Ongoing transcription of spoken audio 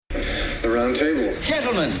the round table.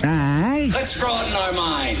 Gentlemen, let's broaden our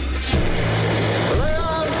minds. Lay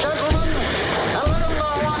on, gentlemen, and let them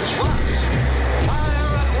know what's what.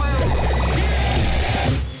 Fire at will.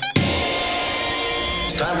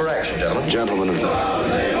 It's time for action, gentlemen. Gentlemen of the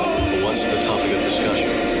round table. What's the topic of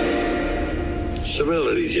discussion?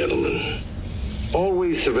 Civility, gentlemen.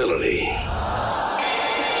 Always civility. Just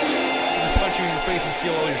punch you in the face and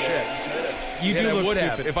steal all your shit. You do look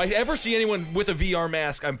stupid. If I ever see anyone with a VR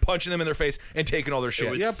mask, I'm punching them in their face and taking all their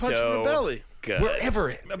shit. Yeah, punch him in the belly. Good.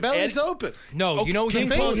 Wherever. The belly's open. No, you know, The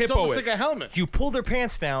face is almost like a helmet. You pull their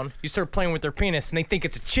pants down, you start playing with their penis, and they think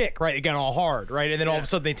it's a chick, right? They get all hard, right? And then all of a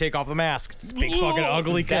sudden they take off the mask. It's a big fucking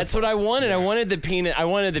ugly. That's what I wanted. I wanted the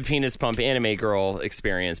penis pump anime girl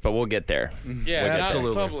experience, but we'll get there. Yeah,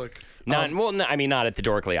 absolutely. not in public. Not at the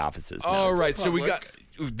Dorkly offices. No. All right, so we got.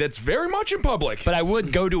 That's very much in public. But I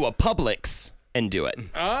would go to a Publix and do it.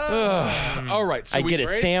 All right, so I get a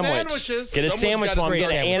sandwich. sandwiches. Get a Someone's sandwich got while I'm a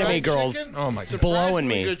getting sandwich. anime Fried girls chicken? Oh my God. blowing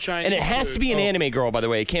me. Good Chinese And it has to be an food. anime girl, by the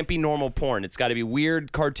way. It can't be normal porn. It's got to be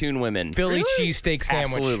weird cartoon women. Philly cheesesteak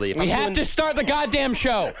sandwich. Absolutely. If We I'm have doing- to start the goddamn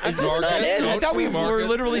show. Is this not it? I thought we were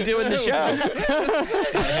literally doing the show.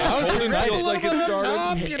 Holden feels like it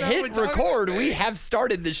started. Hit record. We have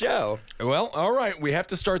started the show. Well, all right. We have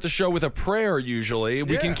to start the show with a prayer usually.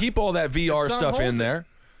 We can keep all that VR It's on stuff in Holden. there.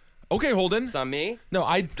 Okay, Holden. It's on me. No,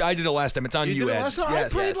 I did it last time. It's on you, You did it Ed. last time? Yes. I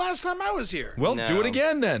prayed Yes. last time I was here. Well, No. do it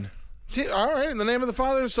again then. See, all right. In the name of the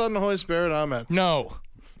Father, the Son, and the Holy Spirit. Amen. No.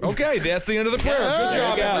 Okay, that's the end of the prayer. Good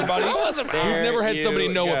job, everybody. We've never had somebody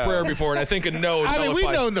know a prayer before, and I think a no is I mean, we've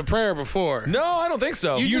nullified. known the prayer before. No, I don't think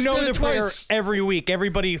so. You You just know did the it prayer twice. every week.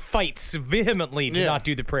 Everybody fights vehemently to Yeah. not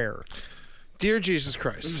do the prayer. Dear Jesus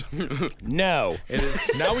Christ. No.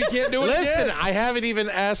 Now we can't do it Listen, again. I haven't even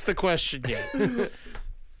asked the question yet.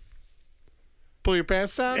 Pull your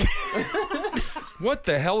pants down. What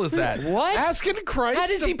the hell is that? What? Asking Christ. How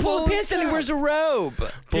does to he pull his pants down? He down. wears a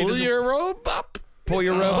robe. Pull your robe up. Pull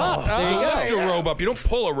your robe up. There You have to robe up. You don't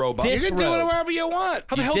pull a robe up. You can do it Disrobe. wherever you want.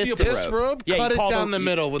 How the hell do you disrobe. Disrobe, Yeah, you cut it call down the you-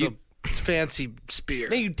 middle with you- a fancy spear.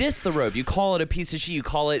 No, you diss the robe. You call it a piece of shit. You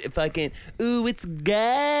call it fucking, ooh, it's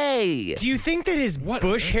gay. Do you think that his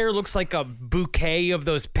bush hair looks like a bouquet of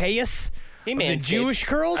those payas? He Of the manscapes. Jewish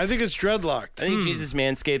curls? I think it's dreadlocked. I think Jesus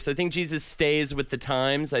manscapes. I think Jesus stays with the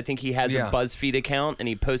times. I think he has Yeah. a BuzzFeed account and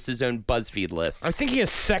he posts his own BuzzFeed lists. I think he has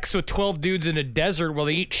sex with 12 dudes in a desert while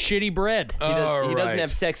they eat shitty bread. he doesn't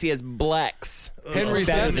have sex. He has Blex. Henry Better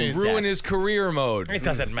said than ruin sex. his career mode. It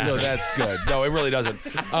doesn't matter. So that's good. No, it really doesn't.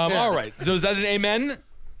 All right. So is that an amen?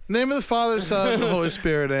 Name of the Father, Son, and the Holy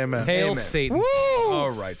Spirit. Amen. Hail Amen. Satan. All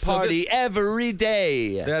right. So Party every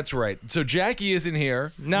day. that's right. So Jackie isn't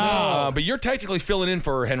here. No. But you're technically filling in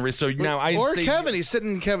for Henry. So now I Or say, Kevin. He's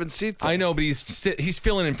sitting in Kevin's seat. I know, but he's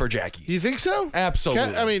filling in for Jackie. You think so?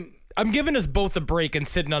 Absolutely. I mean, I'm giving us both a break and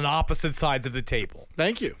sitting on opposite sides of the table.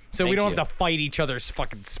 thank you. So we Thank don't you. have to fight each other's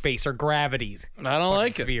fucking space or gravities. I don't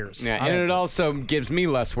like it. Spheres. Yeah, and it also gives me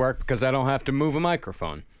less work because I don't have to move a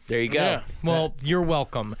microphone. There you go. Yeah. Well, you're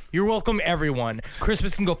welcome. You're welcome, everyone.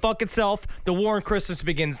 Christmas can go fuck itself. The war on Christmas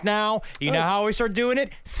begins now. You know how we start doing it?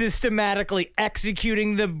 Systematically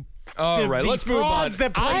executing the All right, let's move on. frauds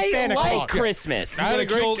that play I Santa like Claus. Christmas. I had a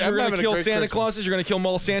great- You're I'm going having to a kill great Santa Christmas. Clauses. You're going to kill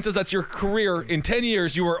mall Santas. That's your career. In 10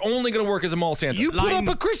 years, you are only going to work as a mall Santa. You put Line-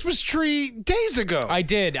 up a Christmas tree days ago. I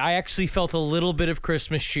did. I actually felt a little bit of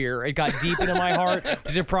Christmas cheer. It got deep into my heart.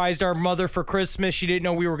 We surprised our mother for Christmas. She didn't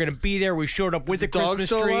know we were going to be there. We showed up with the the dog Christmas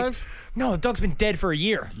still tree. alive? No, the dog's been dead for a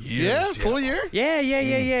year. Yeah, full year. Yeah.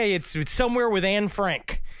 It's somewhere with Anne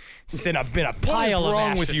Frank. It's in a What pile is of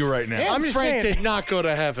wrong with ashes. you right now? Anne I'm just Frank saying. did not go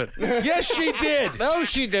to heaven. Yes, she did. No,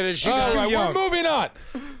 she didn't. She All got right, young. we're moving on.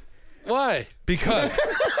 Why? Because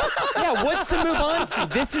Yeah, what's to move on to?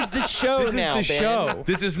 This is the show This now, is the Ben. show.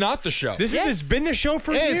 this is not the show. This has been the show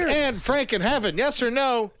for Is years. Anne Frank in heaven? Yes or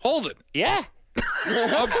no? Hold it. Yeah.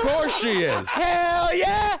 Of course she is. Hell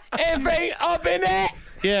yeah. Everything up in it.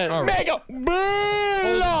 Yeah. All right. Make a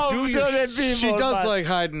belong do to your the people. She does like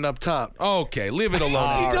hiding up top. Okay, leave it alone.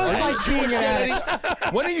 She does like being an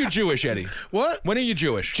addict. When are you Jewish, Eddie? What? When are you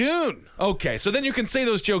Jewish? June. Okay, so then you can say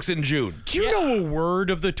those jokes in June. Do you know a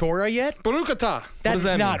word of the Torah yet? Baruch atah. That's does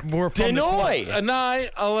that not. We're from the Torah. Denoy.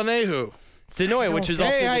 Anai alanehu. Denoy, which was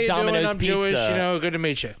also Hey, how the you Domino's doing? I'm pizza. Jewish. You know, good to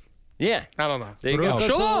meet you. Yeah. I don't know. There you go.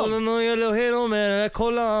 Shalom.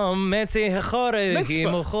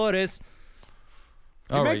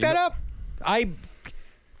 All right, Make that up. I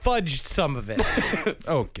fudged some of it.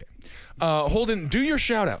 Okay. Holden, do your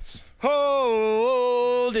shout-outs.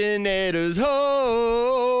 Holdenators,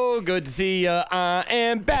 ho! Good to see ya. I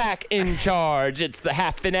am back in charge. It's the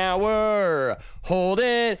half an hour.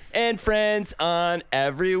 Holden and friends on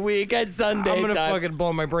every weekend Sunday I'm gonna time. fucking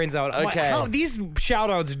blow my brains out. Okay. These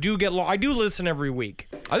shout-outs do get long. I do listen every week.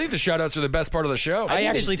 I think the shout-outs are the best part of the show. I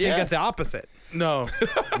actually think that's the opposite. No.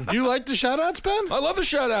 You like the shout-outs, Ben? I love the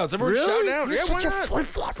shout-outs. Everyone Really? shout out. You're Yeah, why such a not?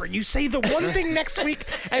 flip-flopper. You say the one thing next week,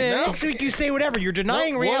 and then No. next week you say whatever. You're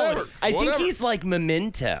denying No, reality. whatever. I think Whatever. he's like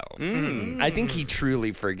Memento. I think he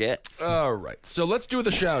truly forgets. All right, so let's do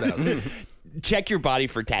the shout-outs. Check your body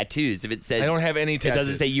for tattoos. If it says I don't have any It doesn't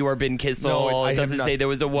tattoos. say you are Ben Kissel. No, I it have doesn't not. say there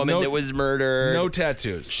was a woman No- that was murdered. No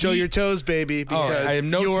tattoos. Show your toes, baby, because I have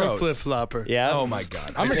no you're toes. a flip-flopper. Yeah. Oh my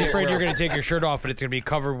God. I'm just afraid you're gonna take your shirt off and it's gonna be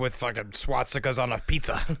covered with fucking swastikas on a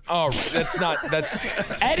pizza. All right, that's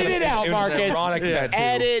Edit it out, it was an Marcus. ironic tattoo.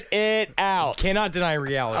 Edit it out. Cannot deny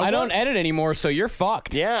reality. I don't edit anymore, so you're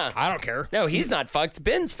fucked. Yeah. I don't care. No, he's not fucked.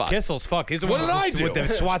 Ben's fucked. Kissel's fuck. He's the What one did I with do?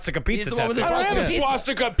 the swastika pizza the one with the tattoo. I don't have a Pizza.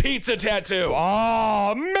 swastika pizza tattoo.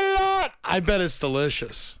 Oh, Milot. I bet it's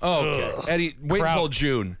delicious. Okay, Eddie, wait until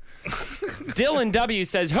June. Dylan W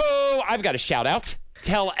says, "Ho! I've got a shout out.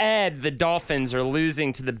 Tell Ed the Dolphins are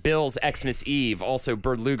losing to the Bills Xmas Eve. Also,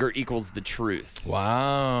 Bird Luger equals the truth.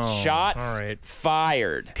 Wow. Shots all right.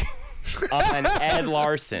 fired on Ed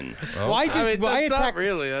Larson. Why just I mean, why that's attack? not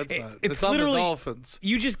really. That's not. it's It's on the literally- Dolphins.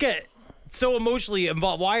 You just get so emotionally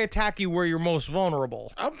involved. Why attack you where you're most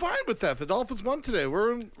vulnerable? I'm fine with that. The Dolphins won today.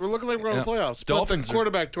 We're looking like we're in the playoffs. Dolphins But are- the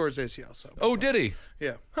quarterback tore his ACL. So Oh, did he?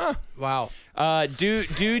 yeah. Wow.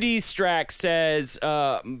 Duty Strack says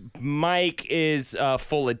Mike is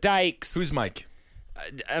full of dykes. Who's Mike?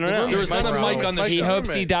 I don't know. There was not a mic on the He show.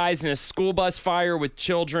 hopes he dies in a school bus fire with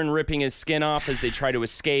children ripping his skin off as they try to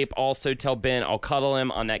escape. Also, tell Ben I'll cuddle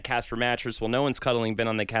him on that Casper mattress. Well, no one's cuddling Ben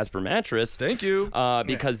on the Casper mattress. Thank you.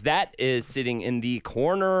 Because that is sitting in the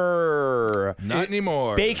corner. Not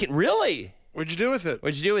anymore. Bacon. Really? What'd you do with it?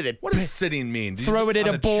 What'd you do with it? What does sitting mean? Do you Throw sit it at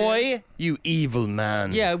on a chair? boy? You evil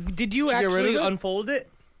man. Yeah. Did you get rid of actually it? unfold it?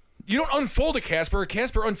 You don't unfold a Casper. A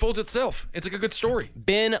Casper unfolds itself. It's like a good story.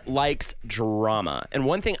 Ben likes drama. And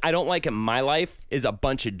one thing I don't like in my life is a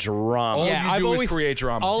bunch of drama. All you do is create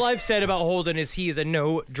drama. All I've said about Holden is he is a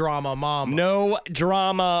no drama mom. No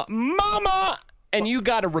drama, mama. And you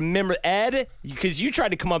got to remember, Ed, because you tried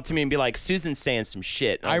to come up to me and be like, Susan's saying some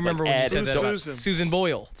shit. And I was remember like, when you Ed, said that don't- about Susan? Susan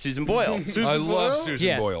Boyle. Susan Boyle. I love Boyle? Susan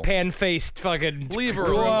Yeah, Boyle. pan-faced fucking. Leave her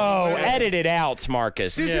alone. Whoa, edit it out,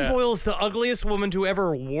 Marcus. Susan Boyle's the ugliest woman to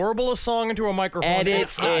ever warble a song into a microphone. Edit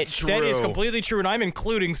It's it. not true. That is True. completely true, and I'm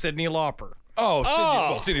including Cyndi Lauper. Oh,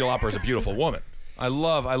 Cyndi Lauper is a beautiful woman. I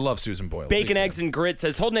love Susan Boyle. Bacon, Big fan. eggs, and grit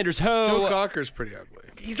says, Holdenators Joe ho. Cocker's pretty ugly.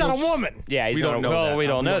 He's not a woman. Yeah, he's We not don't a- know well, that. we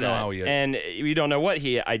don't We know don't know that. how he is. And we don't know what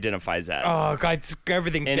he identifies as. Oh God,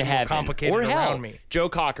 everything's in getting more heaven. complicated or hell. around me. Joe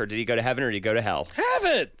Cocker, did he go to heaven or did he go to hell? Have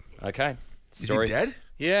it. Okay. Is Story. he dead?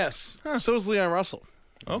 Yes. So is Leon Russell.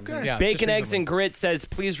 Okay. Yeah, Bacon, just eggs, recently. and grit says,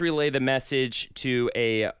 please relay the message to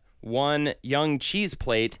a one young cheese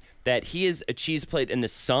plate that he is a cheese plate in the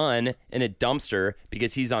sun in a dumpster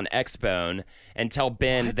because he's on X-Bone, and tell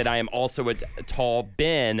Ben that I am also a tall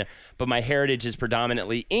Ben, but my heritage is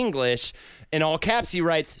predominantly English. In all caps, he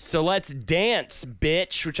writes, so let's dance,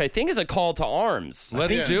 bitch, which I think is a call to arms.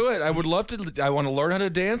 Let's do it. I would love to. I want to learn how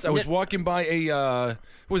to dance. I was walking by a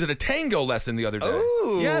was it a tango lesson the other day?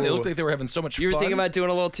 Ooh. Yeah, they looked like they were having so much You were fun. thinking about doing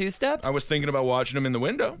a little two-step? I was thinking about watching them in the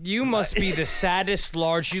window. You must be the saddest,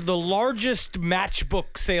 the largest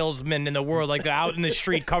matchbook salesman in the world, like out in the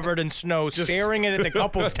street covered in snow, staring at the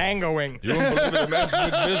couples tangoing. You won't believe it. The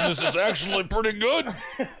matchbook business is actually pretty good.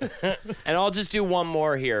 And I'll just do one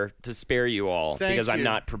more here to spare you all Thank because I'm you.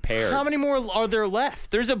 not prepared. How many more are there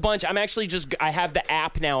left? There's a bunch. I'm actually I have the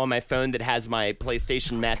app now on my phone that has my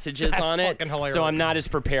PlayStation messages That's on it. fucking hilarious. So I'm not as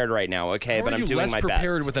prepared right now, okay? Or But are I'm you doing less my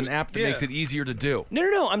prepared best. with an app that Yeah. makes it easier to do?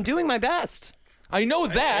 No, I'm doing my best. I know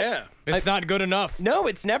that. Yeah. It's not good enough. No,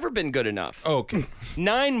 it's never been good enough. Okay.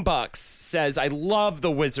 $9 says, I love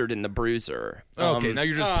The Wizard and the Bruiser. Okay. Now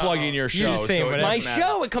you're just plugging your show. You're just saying so it whatever. My doesn't matter.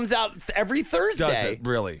 show, it comes out every Thursday. Does it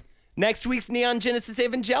really? Next week's Neon Genesis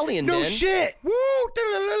Evangelion, No Ben. shit. Woo!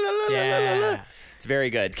 Yeah. It's very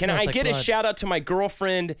good. Can Smells I like get a blood. shout out to my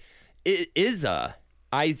girlfriend, Izza?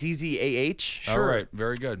 Izzah. All right.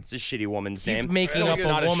 Very good. It's a shitty woman's He's name. making up It's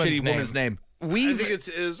not a a woman's shitty name. woman's name. we've... I think it's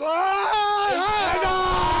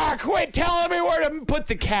Quit telling me where to put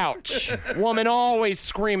the couch. Woman always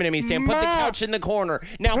screaming at me saying, put the couch in the corner.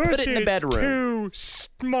 Now put it in the bedroom. Too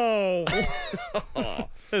small.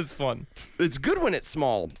 It's fun. It's good when it's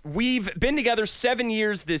small. We've been together 7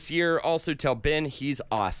 years this year. Also tell Ben he's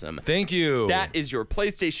awesome. Thank you. That is your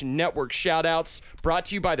PlayStation Network shout-outs brought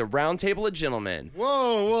to you by the Roundtable of Gentlemen.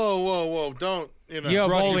 Whoa. Don't, You have don't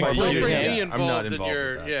bowling bring for you. me I'm not involved in involved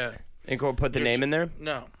your, with that. yeah. And go put the name in there?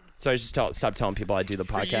 No. So I just stop telling people I do the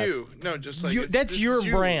For podcast. you. No, just like That's this your is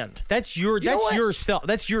you. brand. That's your stuff.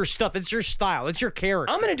 That's your stuff. That's your style. That's your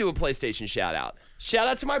character. I'm going to do a PlayStation shout-out. Shout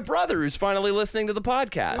out to my brother who's finally listening to the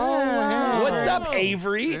podcast. Oh, wow. What's up,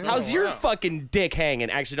 Avery? How's your fucking dick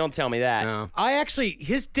hanging? Actually, don't tell me that. No.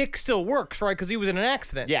 His dick still works, right? Because he was in an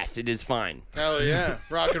accident. Yes, it is fine. Hell yeah.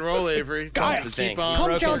 Rock and roll, Avery. That's the thing. Keep on. Come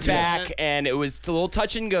Broke down his to back, and it was a little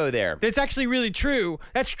touch and go there. That's actually really true.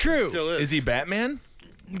 That's true. Still is. Is he Batman?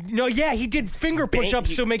 No, yeah, he did finger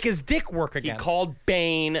push-ups to make his dick work He again. called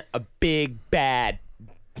Bane a big, bad,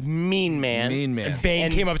 mean man. Mean man. Bane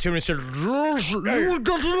came up to him and said, "Yes, you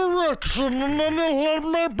got an erection, and then you'll have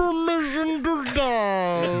my permission to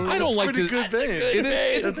die." I don't like Pretty this. good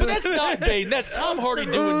Bane. But that's not Bane. That's Tom Hardy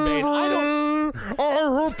doing Bane. I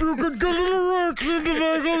hope you could get an erection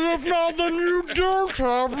today, because if not, then you don't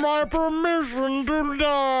have my permission to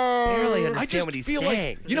die. Barely I understand just what he's feel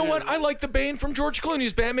saying. like, you know what? I like the Bane from George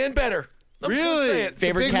Clooney's Batman better. I'm just gonna say Really? it.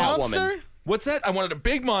 Favorite Big Catwoman. monster? What's that? I wanted a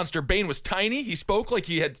big monster. Bane was tiny. He spoke like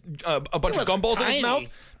he had a bunch of wasn't gumballs in tiny. his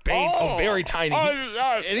mouth. Bane, very tiny.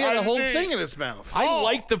 And he had a whole thing in his mouth. I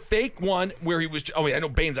like the fake one where he was. Oh wait, I know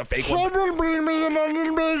Bane's a fake one. Someone bring me an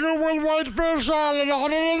onion bagel with white fish salad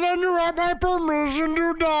on it, and then you have my permission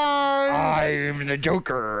to die. I'm the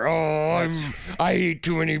Joker. I eat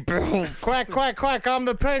too many pills. Quack, quack, quack, I'm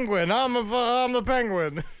the penguin. I'm the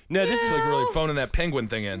penguin. No, this is Like really phoning that penguin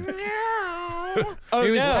thing in.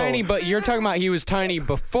 He was tiny, but you're talking about he was tiny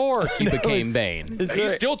before he became Bane.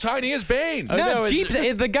 He's still tiny as Bane. No, Jeep.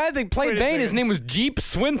 The guy that played Bane, his name was Jeep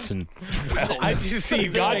Swinson. I just see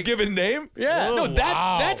God-given name. Yeah. No,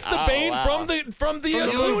 that's the Bane from the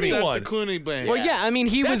Clooney That's one. the Clooney Bane. Well, yeah, I mean,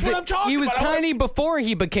 he That's was what I'm talking he was about. tiny before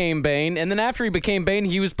he became Bane, and then after he became Bane,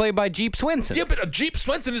 he was played by Jeep Swinson. Yeah, but Jeep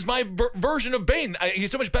Swenson is my version of Bane.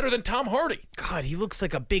 He's so much better than Tom Hardy. God, he looks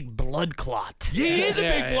like a big blood clot. He is a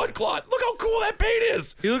big blood clot. Look how cool that Bane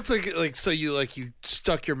is. He looks like so you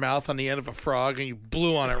stuck your mouth on the end of a frog and you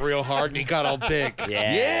blew on it real hard and he got all big.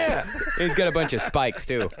 Yeah. He's got a bunch of spikes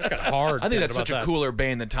too. Hard. I think that's such a cooler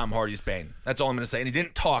Bane than Tom Hardy's Bane. That's all I'm going to say. And he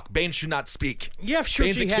didn't talk. Bane should not speak. Yeah, sure.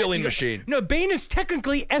 Bane's a killing machine. No, Bane is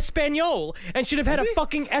technically Espanol and should have had a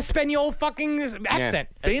fucking Espanol fucking accent.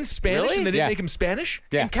 Bane's Spanish and they didn't Yeah. make him Spanish?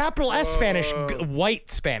 Yeah. And capital S Spanish,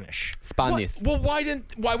 white Spanish. Spanish. Well,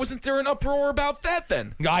 why wasn't there an uproar about that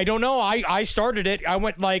then? I don't know. I started it. I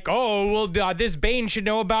went like, oh, well, this Bane should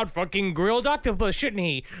know about fucking grilled octopus, shouldn't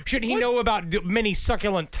he? Shouldn't he know about many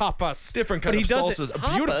succulent tapas? Different But kind he of doesn't.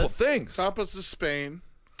 salsas. Beautiful Tapas? things. Tapas is Spain.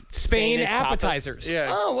 Spain is tapas. appetizers. Yeah.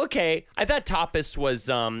 Oh, okay. I thought tapas was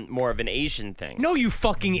more of an Asian thing. No, you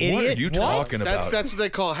fucking idiot. What are you talking about? That's what they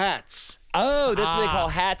call hats. Oh, that's what they call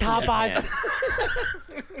hats. in Japan.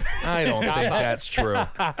 I don't think that's true.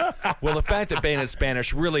 Well, the fact that Bane is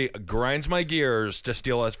Spanish really grinds my gears to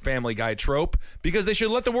steal a Family Guy trope because they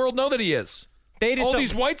should let the world know that he is. They just All don't-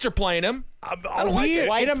 these whites are playing him. I don't like we- it.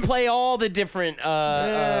 Whites play all the different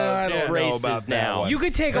I don't know races about that now. one. You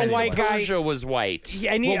could take a white guy. Persia was white.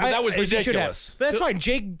 Yeah, and Well, but that was as you should have. ridiculous. That's fine.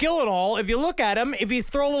 Jake Gyllenhaal, if you look at him, if you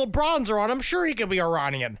throw a little bronzer on him, sure he could be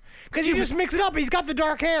Iranian. Because you just mix it up. He's got the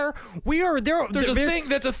dark hair. We are there. There's a thing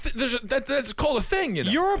that's called a thing, you know.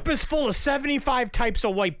 Europe is full of 75 types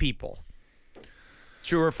of white people.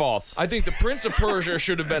 True or false? I think the Prince of Persia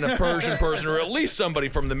should have been a Persian person, or at least somebody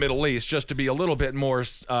from the Middle East, just to be a little bit more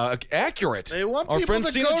accurate. They want Our people friend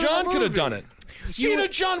to Cena go to the John could have movie. done it. Cena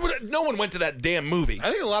John would. No one went to that damn movie. I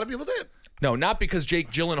think a lot of people did. No, not because Jake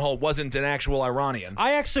Gyllenhaal wasn't an actual Iranian.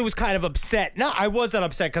 I actually was kind of upset. No, I wasn't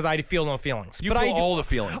upset because I feel no feelings. You but feel I do- all the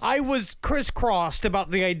feelings. I was crisscrossed about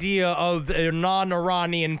the idea of a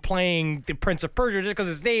non-Iranian playing the Prince of Persia just because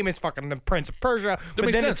his name is fucking the Prince of Persia. But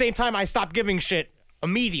makes then at sense. the same time, I stopped giving shit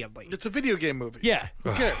immediately. It's a video game movie. Yeah.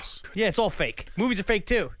 Who cares? Yeah, it's all fake. Movies are fake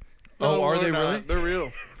too. Oh, are they're they not. really? They're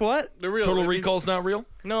real. What? They're real. Total I mean, Recall's not real?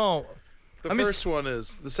 No. The I mean, first one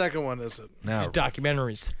is. The second one isn't. No.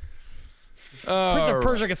 Documentaries. Prince of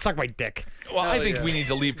Persia can suck my dick. Well, I think yeah. we need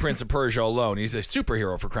to leave Prince of Persia alone. He's a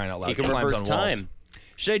superhero for crying out loud. He can climbs reverse on walls. time.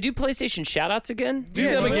 Should I do PlayStation shoutouts again? Do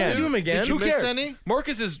them again. Do them again. Who Miss cares? any?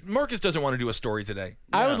 Marcus doesn't want to do a story today.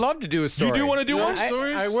 I would love to do a story. You do want to do one?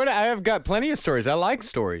 Stories? I would. I have got plenty of stories. I like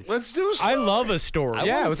stories. Let's do a story. I love a story.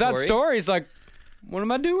 Yeah, want a without story. stories, like, what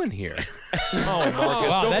am I doing here? Oh, Marcus,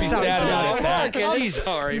 Wow, don't that be sounds sad about it. Marcus.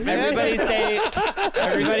 Sorry, man. Everybody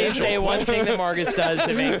say one thing that Marcus does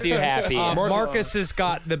that makes you happy. Marcus has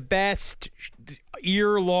got the best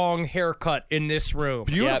ear-long haircut in this room.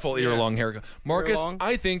 Beautiful ear-long haircut. Marcus, Ear-long.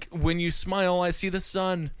 I think when you smile, I see the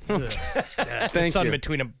sun. Thank Sun you.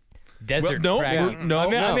 between a desert. no, crack. we're- no, I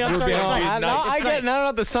mean, I'm we're sorry. being- I get.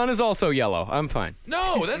 No, the sun is also yellow. I'm fine.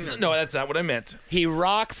 No, that's not what I meant. He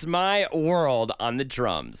rocks my world on the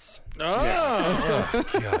drums. Oh.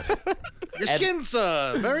 Your skin's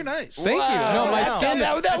very nice. Thank you. No, my skin.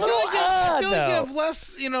 That I feel little like odd, you though. have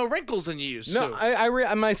less, wrinkles than you used No,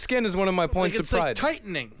 to. my skin is one of my Like points it's of like pride.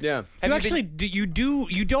 tightening. Yeah. You actually you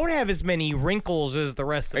don't have as many wrinkles as the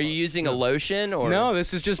rest of Are us. you using a lotion or No,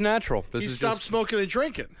 this is just natural. This You is stopped just. smoking and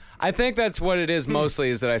drinking. I think that's what it is mostly.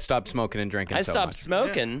 Is that I stopped smoking and drinking. I so stopped much.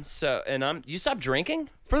 smoking, you stopped drinking?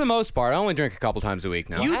 For the most part, I only drink a couple times a week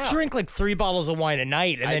now. You Wow. drink like 3 bottles of wine a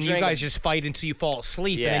night, and I then you drink guys a- just fight until you fall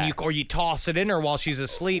asleep, and then Yeah. you toss it in her while she's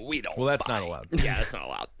asleep. We don't. Well, that's not allowed. Yeah, that's not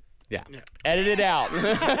allowed. Yeah. Edit it out.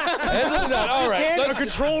 All right, Can't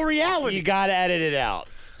control reality. You gotta edit it out.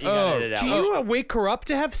 You gotta edit it out. Do you wake her up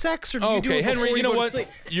to have sex, or do you do Okay, it Henry, before you know go to what? sleep?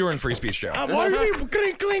 You're in free speech jail. Why are you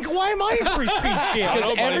clink? Why am I in free speech jail?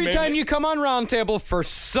 Nobody Every made time me- you come on Roundtable, for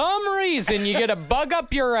some reason, you get a bug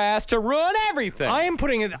up your ass to ruin everything. I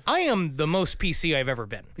am the most PC I've ever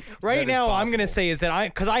been. Right That is now, I'm possible. gonna say is that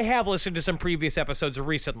because I have listened to some previous episodes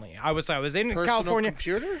recently. I was in Personal California.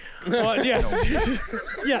 computer? Yes,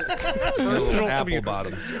 yes. Personal Apple computer.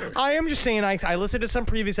 bottom. I am just saying. I listened to some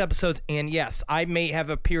previous episodes, and yes, I may have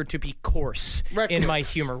appeared to be coarse in my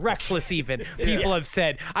Reckless. humor, reckless even. People have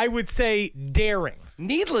said. I would say daring.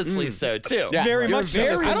 Needlessly so, too. Yeah. Very You're much so.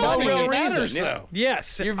 very I don't No think real it matters, reason. though.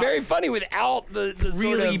 Yes, You're very funny without the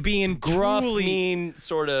really sort of being gruff, truly, mean,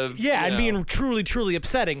 sort of and being truly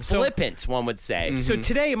upsetting. So flippant, one would say. So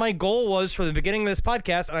today, my goal was for the beginning of this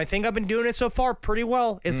podcast, and I think I've been doing it so far pretty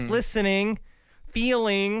well, is listening,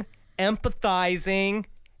 feeling, empathizing,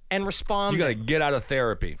 and responding. You got to get out of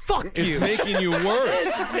therapy. Fuck It's you. making you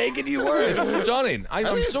worse. It's making you worse. It's stunning. I'm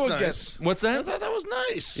think so it's against. nice. What's I that? thought that was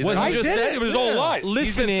nice. What I he just did said, it. it was all lies. He's been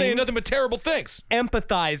Listening. saying nothing but terrible things.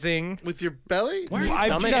 Empathizing, With your belly?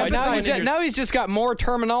 Now he's just got more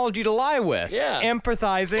terminology to lie with. Yeah.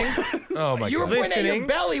 empathizing. Oh my You were god. pointing at your Listening.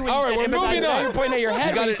 belly when All you right, said we're moving empathize. Now on. you're pointing at your head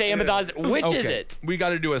when gotta- you say empathize. Which is Okay, it? we got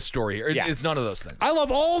to do a story here. Yeah. It's none of those things. I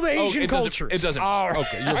love all the Asian it doesn't- cultures. It doesn't. All right.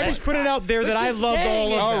 Okay, you're I fine. just put it out there that I Just love saying all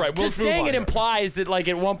of it- them. All right, we'll Just move saying on it here. implies that, like,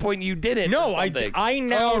 at one point you didn't. No, or something. I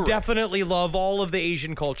now All right. definitely love all of the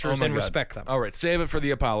Asian Oh cultures my and God. respect them. All right, save it for the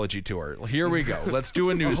apology tour. Here we go. Let's do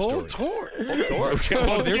a news Whole story. tour.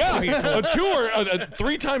 Well, yeah, a tour, a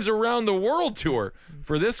 3 times around the world tour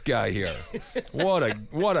for this guy here. What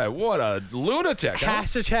a lunatic. Huh?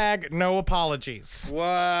 Hashtag no apologies.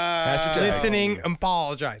 Wow. Hashtag- Listening,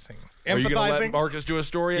 apologizing, Are you going to let empathizing. Marcus do a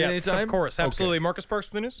story at any Yes, time? of course, Okay. absolutely. Marcus Parks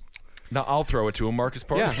with the news. Now I'll throw it to him, Marcus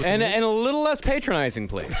Parks. Yeah, with the and news. a little less patronizing,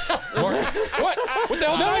 please. What? What the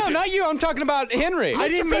hell? did I No, do? not you. I'm talking about Henry. I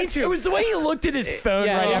didn't mean to. It was the way he looked at his phone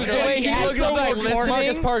Yeah, right it was after. the way he had looked. It was so like, much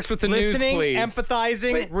Marcus Parks with the listening, news, please.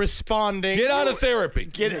 empathizing, responding. Get out of therapy.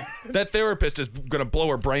 Get it. That therapist is going to blow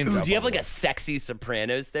her brains out. Do you have like a sexy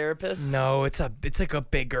Sopranos therapist? No, it's like a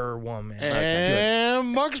bigger woman. And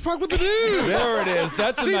Marcus Park with the news. There it is.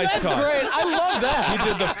 That's a nice That's touch. great. I love that. He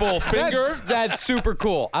did the full finger. That's super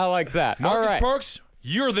cool. I like that. Marcus All right. Parks,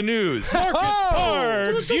 you're the news.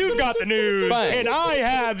 Parks, you've got the news, Fine. and I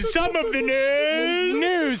have some of the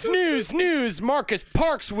news. News. Marcus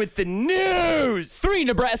Parks with the news. 3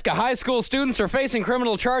 Nebraska high school students are facing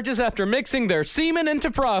criminal charges after mixing their semen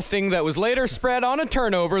into frosting that was later spread on a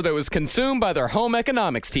turnover that was consumed by their home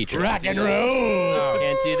economics teacher. Rock and roll.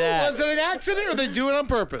 Can't do that. Was it an accident or they do it on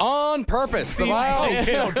purpose? On purpose. The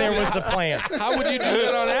There was the plan. How would you do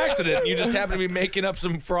that on accident? You just happen to be making up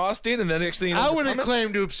some frosting, and then next thing you know, I would have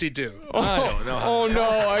claimed oopsie-doo. I don't know. Oh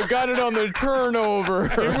no, I got it on the turnover.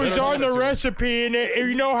 It was on the recipe, and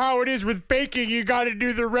you know how it is with baking. You got to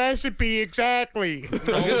do the recipe exactly. I'm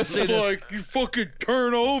gonna say It's this. like, you fucking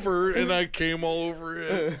turn over, and I came all over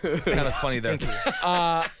it. Kind of funny there.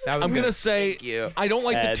 I'm gonna say you, I don't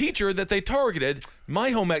like Ed. the teacher that they targeted.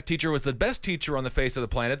 My home ec teacher was the best teacher on the face of the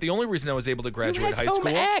planet. The only reason I was able to graduate has high home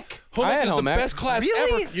school. ec? Home I ec had is the home ec. best class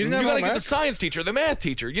Really? ever. You didn't have gotta home get ec? the science teacher, the math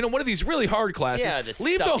teacher. One of these really hard classes. Yeah, the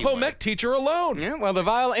Leave the stuffy home one. ec teacher alone. Yeah, well, the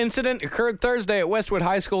violent incident occurred Thursday at Westwood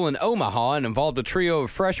High School in Omaha and involved a trio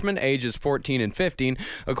of freshmen ages 14 and 15.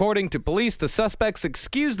 According to police, the suspects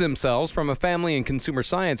excused themselves from a family and consumer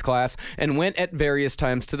science class and went at various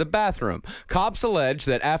times to the bathroom. Cops allege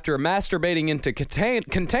that after masturbating into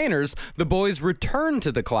containers, the boys returned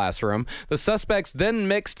to the classroom. The suspects then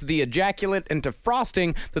mixed the ejaculate into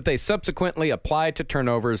frosting that they subsequently applied to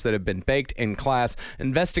turnovers that had been baked in class.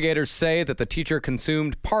 Investigators say that the teacher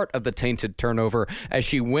consumed part of the tainted turnover as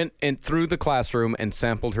she went in through the classroom and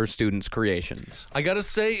sampled her students' creations. I gotta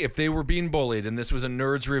say, if they were being bullied and this was a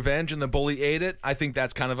nerd's revenge and the bully ate it, I think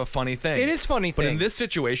that's kind of a funny thing. It is funny But thing. in this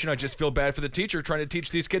situation, I just feel bad for the teacher trying to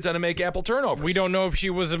teach these kids how to make apple turnovers. We don't know if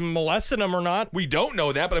she was molesting them or not. We don't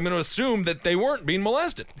know that, but I'm going to assume that they weren't being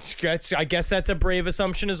molested. I guess that's a brave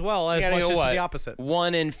assumption as well, as Yeah, much you know as what? the opposite.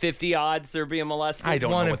 1 in 50 odds they're being molested. I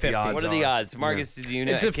don't One know in what the 50. odds What are the odds, Marcus? Do you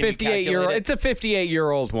know? It's a can you 58-year-old. calculate it? It's a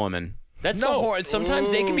 58-year-old woman. That's No.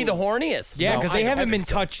 Sometimes they can be the horniest. Yeah, because they I haven't been think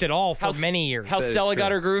so. touched at all for How many years. How That is Stella got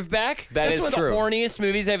true. her groove back? That That's is one true. of the horniest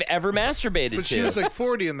movies I've ever masturbated But to. she was like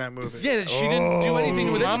 40 in that movie. Yeah, she didn't do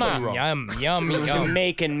anything with anybody Mama. wrong. Yum, yum, yum.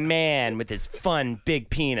 Jamaican man with his fun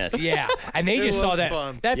big penis. Yeah, and they It just saw was that.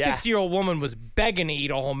 fun. That Yeah. 50-year-old woman was begging to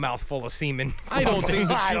eat a whole mouthful of semen. I don't think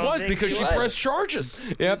that I she don't was think because she she was. pressed charges.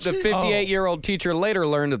 Yep, the 58-year-old teacher later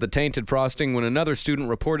learned of the tainted frosting when another student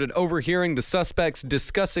reported overhearing the suspects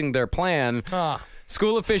discussing their plan.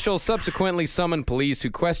 School officials subsequently summoned police who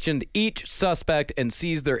questioned each suspect and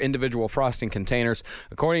seized their individual frosting containers.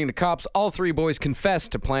 According to cops, all three boys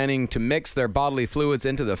confessed to planning to mix their bodily fluids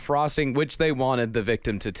into the frosting, which they wanted the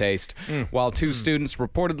victim to taste. While two students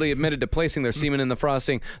reportedly admitted to placing their semen in the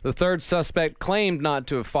frosting, the third suspect claimed not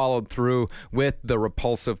to have followed through with the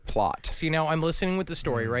repulsive plot. See, now I'm listening with the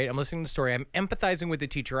story, right? I'm listening to the story. I'm empathizing with the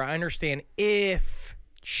teacher. I understand if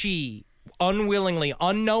she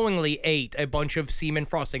unknowingly ate a bunch of semen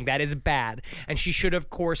frosting. That is bad. And she should, of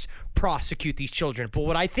course, prosecute these children. But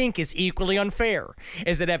what I think is equally unfair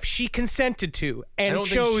is that if she consented to and don't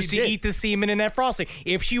think chose she to did. eat the semen in that frosting,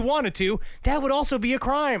 if she wanted to, that would also be a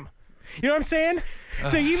crime. You know what I'm saying?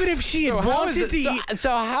 So even if she had wanted to eat So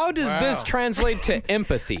how does this translate to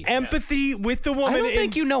empathy? empathy with the woman, I don't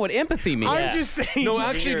think you know what empathy means. I'm just saying. No,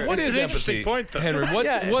 actually, what It's is an interesting empathy? point, though. Henry,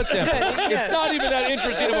 what's empathy? It's not even that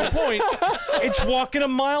interesting of a point. It's walking a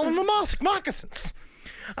mile in the moccasins.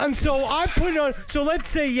 And so I put on. So let's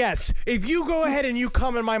say yes. If you go ahead and you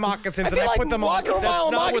come in my moccasins and I put them on, walking a That's mile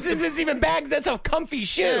in not what moccasins isn't even bad 'cause that's a comfy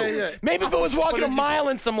shoe. yeah. Maybe if it was walking But a if mile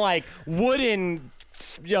in some like wooden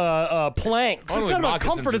planks. it's not about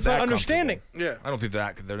comfort. It's about understanding. Yeah. I don't think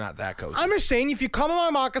they're not that cozy. I'm just saying, if you come in my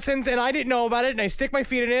moccasins and I didn't know about it, and I stick my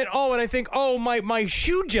feet in it, and I think, my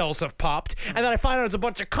shoe gels have popped, and then I find out it's a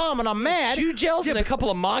bunch of cum, and I'm mad. Shoe gels and a couple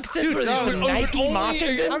of moccasins. Were these No, some but Nike only-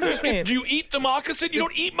 moccasins? I'm just saying. Do you eat the moccasin? You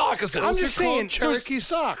don't eat moccasins. I'm just saying. Cherokee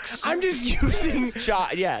socks. I'm just using.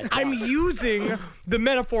 Yeah. I'm using the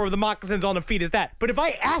metaphor of the moccasins on the feet as that. But if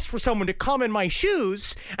I asked for someone to come in my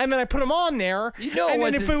shoes and then I put them on there, You know it and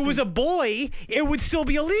then if wasn't it was a boy, it would still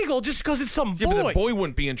be illegal just because it's some Yeah, boy. but the boy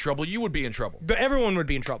wouldn't be in trouble. You would be in trouble. But everyone would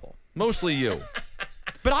be in trouble. Mostly you.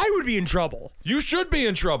 But I would be in trouble. You should be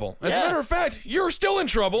in trouble. As a Yeah. matter of fact, you're still in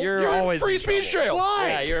trouble. You're in always free in speech trouble. jail. Why?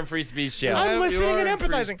 Yeah, you're in free speech jail. I'm listening You are and in free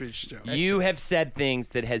empathizing. speech jail. You have said things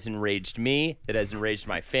that has enraged me, that has enraged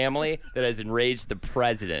my family, that has enraged the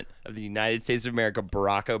president of the United States of America,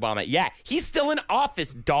 Barack Obama. Yeah, he's still in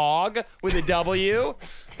office, dog, with a W.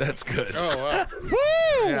 That's good. Oh, wow.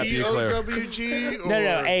 Yeah, be clear. D-O-W-G?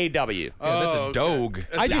 No, A-W. Yeah, that's a dog.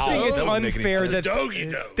 I just think it's That wouldn't make any unfair sense.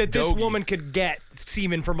 that this Doggy. woman could get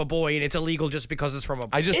semen from a boy and it's illegal just because it's from a boy.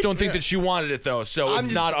 I just don't think that she wanted it though, so it's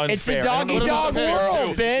not unfair. It's a I don't know what dog-eat-dog it's unfair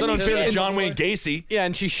world, to. Ben. It's not unfair to And- John Wayne Gacy. Yeah,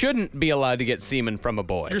 and she shouldn't be allowed to get semen from a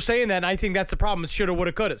boy. You're saying that, and I think that's the problem. It's shoulda,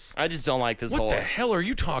 woulda, couldas. I just don't like this What whole... the hell are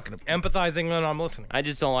you talking about? Empathizing and I'm listening. I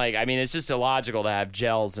just don't like... I mean, it's just illogical to have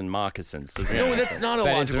gels and moccasins. Doesn't No, it? that's not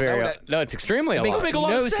That is illogical. very. That would- No, it's extremely makes illogical. make a lot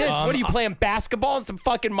No of sense. sense. What are you playing basketball and some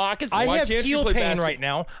fucking moccasins? I Why have can't you heel play pain basketball? right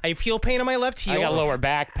now. I have heel pain on my left heel. I got lower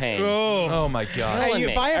back pain. Oh my god. Hey, Killing if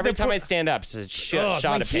me. I have Every to time put- I stand up, it's a shot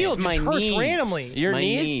my of pain. heel just My hurts knees. randomly. Your My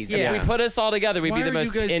knees? knees, If yeah. we put us all together, we'd Why be the are you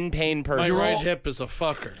most guys- in-pain My person. right hip is a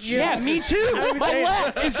fucker. Yeah, me too. My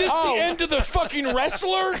left. Is this the end of the fucking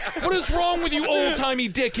wrestler? What is wrong with you old timey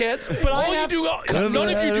dickheads? But I all have- you do, none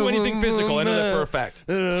of you do anything physical. I know that for a fact.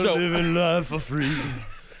 So life for free.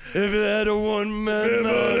 If I had a one-man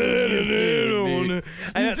money,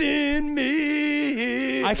 it's in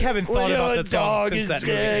me. I haven't thought about that song since that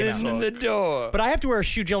movie came out. the door. But I have to wear a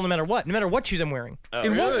shoe gel no matter what shoes I'm wearing.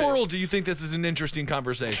 In what world do you think this is an interesting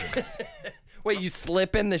conversation? Wait, you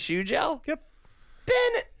slip in the shoe gel? Yep.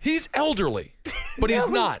 Ben, He's elderly, but he's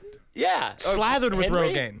not. yeah. Slathered with Henry?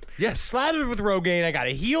 Rogaine. Yes. Slathered with Rogaine. I got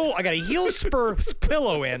a heel spur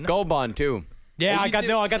pillow in. Gold Bond too. Yeah, I got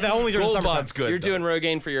that only during Gold summertime. Bond's good. You're though. doing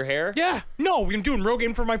Rogaine for your hair? Yeah. No, I'm doing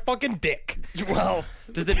Rogaine for my fucking dick. Well,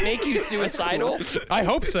 does it make you suicidal? I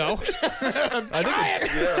hope so.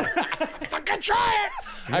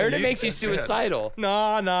 I heard it makes you suicidal. No,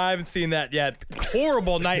 I haven't seen that yet.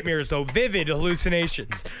 Horrible nightmares, though. Vivid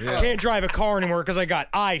hallucinations. Can't drive a car anymore because I got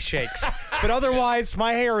eye shakes. But otherwise,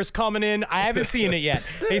 my hair is coming in. I haven't seen it yet.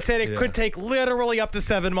 They said it could take literally up to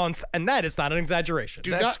 7 months, and that is not an exaggeration.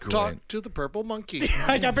 Do That's not great. talk to the purple monkey.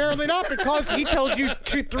 Apparently not, because he tells you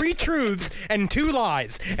 3 truths and 2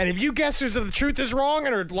 lies. And if you guess that the truth is wrong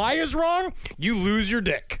and her lie is wrong, you lose your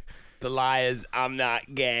dick. The lie is, I'm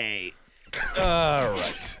not gay. All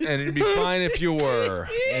right. And it'd be fine if you were.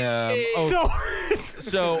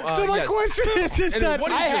 So My yes. question is And that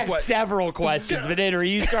what is I your have que- several questions, but Henry,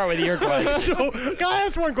 you start with your question. So, can I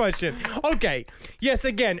ask one question? Okay. Yes,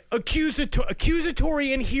 again,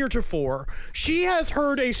 accusatory and heretofore. She has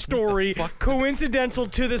heard a story coincidental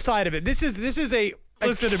to the side of it. This is a.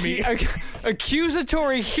 Listen to me.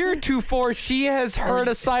 Accusatory heretofore, she has heard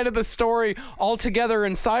a side of the story altogether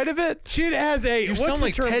inside of it. She has a. You what's sound the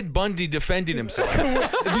like term? Ted Bundy defending himself.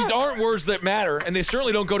 These aren't words that matter, and they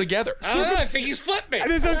certainly don't go together. I don't know. I think he's flipped me.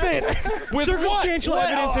 That's what I'm saying. Circumstantial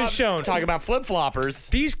evidence has shown. Talking about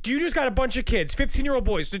flip-floppers. You just got a bunch of kids, 15-year-old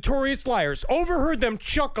boys, notorious liars. Overheard them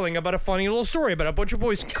chuckling about a funny little story about a bunch of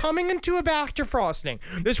boys coming into a batch of frosting.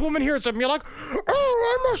 This woman hears them, you're like,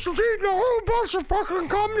 oh, I must have eaten a whole bunch of fucking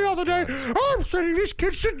cum the other day. I'm sending these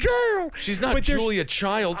kids to jail. She's not But there's- Julia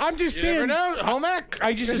Childs. I'm just You never saying. know. Home ec.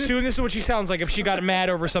 I just assume this is what she sounds like if she got mad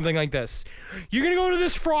over something like this. You're gonna go to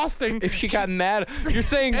this frosting. If she got mad, you're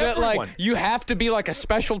saying that like Everyone. you have to be like a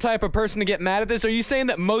special type of person to get mad at this? Are you saying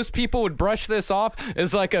that most people would brush this off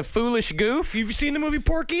as like a foolish goof? You've seen the movie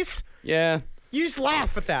Porky's? Yeah. You just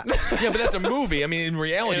laugh at that. Yeah, but that's a movie. I mean, in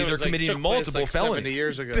reality, And it they're was, like, committing took place, multiple like, felonies. 70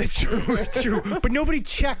 years ago. It's true. It's true. But nobody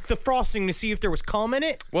checked the frosting to see if there was cum in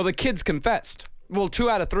it. Well, the kids confessed. Well, 2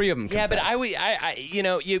 out of 3 of them Yeah, confessed.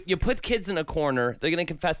 but you put kids in a corner, they're going to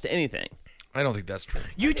confess to anything. I don't think that's true.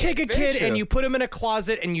 You take a It's very kid true. and you put them in a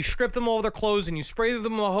closet and you strip them all of their clothes and you spray them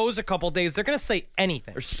with a hose a couple days, they're going to say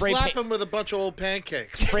anything. Or spray Slap paint, him with a bunch of old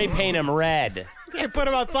pancakes. spray paint them red. You put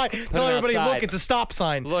them outside. Tell them everybody, outside. look, it's a stop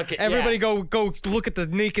sign. Look at- Everybody yeah. go look at the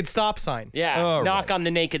naked stop sign. Yeah, All knock right. on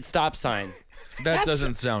the naked stop sign. That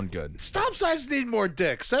doesn't sound good. Stop signs need more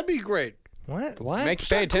dicks. That'd be great. What? What? Make pay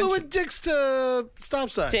Start attention. gluing dicks to stop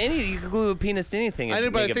signs. To any, you can glue a penis to anything. I and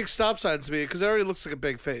know, but make I think stop signs to me because it already looks like a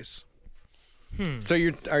big face. So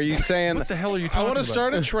are you saying What the hell are you I talking want about? to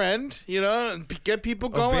start a trend, and get people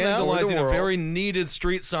going out. Vandalizing a very needed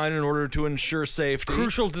street sign in order to ensure safety.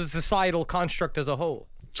 Crucial to the societal construct as a whole.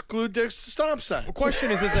 Glue dicks to stop signs. The question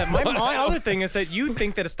is that my other thing is that you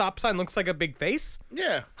think that a stop sign looks like a big face?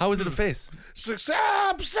 Yeah. How is it a face? It's like,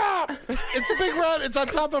 stop! It's a big round. It's on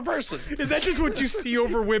top of a person. Is that just what you see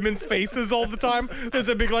over women's faces all the time? There's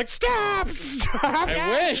a big stop!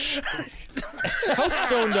 I wish. How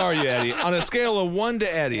stoned are you, Eddie? On a scale of 1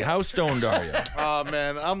 to Eddie, how stoned are you? Oh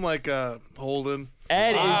man, I'm like Holden.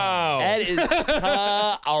 Ed is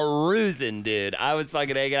perusing, dude. I was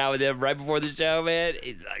fucking hanging out with him right before the show, man.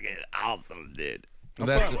 He's fucking awesome, dude.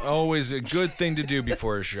 That's always a good thing to do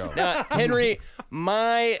before a show. Henry,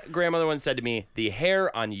 my grandmother once said to me, the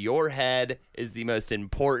hair on your head is the most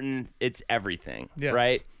important. It's everything, Yes.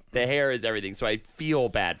 right? The hair is everything, so I feel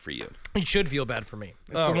bad for you. You should feel bad for me.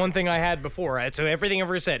 It's the one thing I had before. So everything I've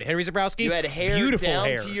ever said. Henry Zebrowski, You had hair beautiful down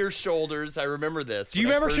hair. to your shoulders. I remember this. Do you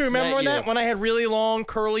when I remember? first Should remember met when you. that when I had really long,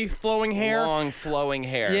 curly, flowing hair? Long, flowing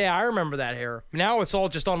hair. Yeah, I remember that hair. Now it's all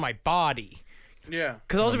just on my body. Yeah.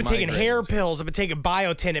 Because I've been taking migraines. hair pills. I've been taking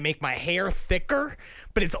biotin to make my hair thicker,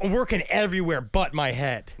 but it's working everywhere but my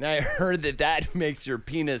head. Now I heard that makes your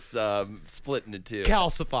penis split into two.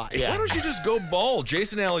 Calcify. Yeah. Why don't you just go bald?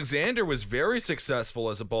 Jason Alexander was very successful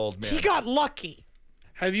as a bald man. He got lucky.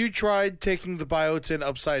 Have you tried taking the biotin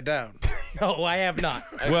upside down? No, I have not.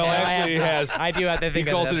 Well, I actually, he have not. has. I do have to He think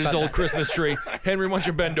calls of it that. his old Christmas tree. Henry, why don't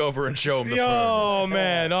you bend over and show him the fern? Oh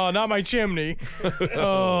man! Oh, not my chimney.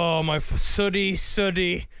 Oh, my sooty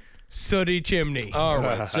sooty chimney. All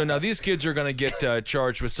right. So now these kids are going to get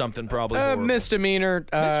charged with something probably horrible. Misdemeanor,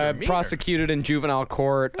 Misdemeanor. prosecuted in juvenile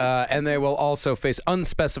court, and they will also face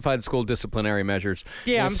unspecified school disciplinary measures.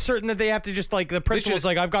 Yeah, I'm This- certain that they have to just like the principal's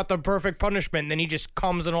like, I've got the perfect punishment, and then he just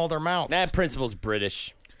comes in all their mouths. That principal's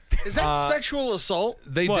British. Is that sexual assault?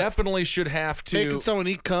 They What? definitely should have to. Making someone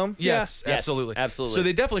eat cum? Yes, Yes, absolutely. absolutely. So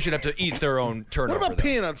they definitely should have to eat their own turnover. What about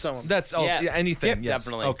then. peeing on someone? That's also Yeah. anything. Yep, yes.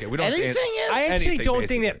 definitely. Okay, we don't. Anything is? I actually anything, don't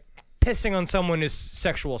think basically. that pissing on someone is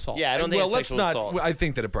sexual assault. Yeah, I don't think Well, it's let's sexual not. assault. I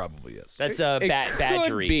think that it probably is. That's It badgery.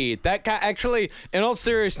 could be. That actually, in all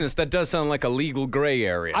seriousness, that does sound like a legal gray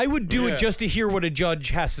area. I would do it just to hear what a judge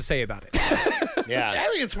has to say about it. Yeah. I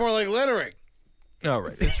think it's more like littering. All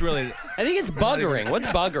right. It's really. I think it's buggering. What's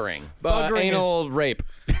buggering? buggering anal rape.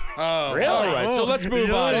 Oh, Really? All right. So let's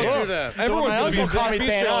move on. Don't do that. Everyone's my going to be uncle called me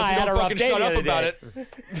saying, show if "I you had don't a rough fucking day shut the up other about day."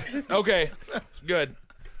 it. Okay. Good.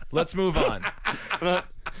 Let's move on.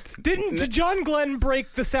 Didn't John Glenn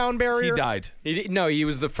break the sound barrier? He died. No, he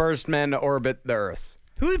was the first man to orbit the Earth.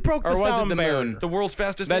 Who broke the Or was it sound the barrier? moon? The world's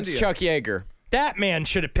fastest That's Indian. Chuck Yeager. That man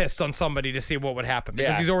should have pissed on somebody to see what would happen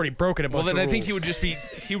because Yeah. he's already broken a bunch Well, then of I think he rules. would just be.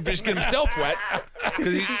 He would just get himself wet.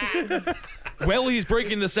 'Cause he's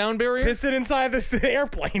breaking the sound barrier. pissing inside this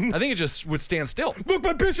airplane. I think it just would stand still. Look,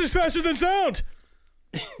 my piss is faster than sound.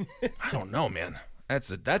 I don't know, man.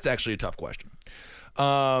 That's actually a tough question.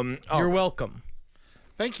 You're welcome.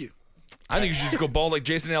 Thank you. I think you should just go bald like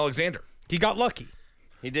Jason Alexander. He got lucky.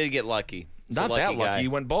 He did get lucky. He's a Not that lucky. guy. He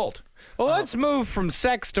went bald. Well, let's move from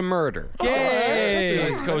sex to murder. That's a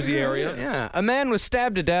nice cozy area. Yeah, a man was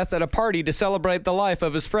stabbed to death at a party to celebrate the life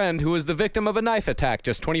of his friend who was the victim of a knife attack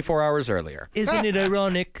just 24 hours earlier. Isn't it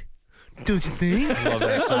ironic? Don't you think? Love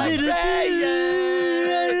that song.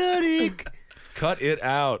 Ironic. Cut it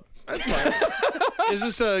out. That's fine. Is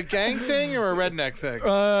this a gang thing or a redneck thing?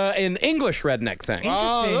 An English redneck thing.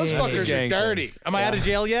 Oh, those That's a fuckers gang are thing. dirty. Am I out of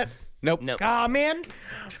jail yet? Nope. No. Ah, man.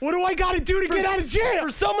 What do I got to do to get out of jail? For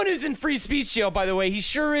someone who's in free speech jail, by the way, he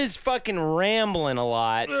sure is fucking rambling a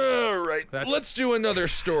lot. All right. Let's do another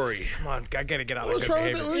story. Come on, I got to get out of What's good wrong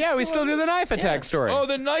with behavior. it? Yeah, we still do the knife attack story. Oh,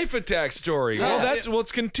 the knife attack story. Well,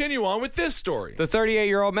 let's continue on with this story. The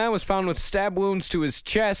 38-year-old man was found with stab wounds to his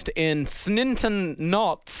chest in Sneinton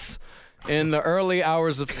Knots in the early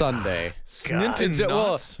hours of Sunday. Sneinton Well,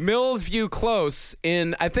 Knots? Millsview Close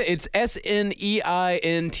in, I think it's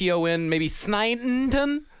Sneinton, maybe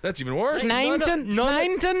Sneinton? That's even worse.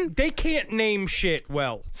 Sneinton? They can't name shit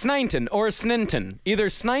well. Sneinton or Sneinton. Either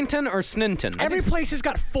Sneinton or Sneinton. Every place has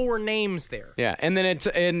got 4 names there. Yeah, and then it's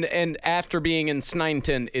and after being in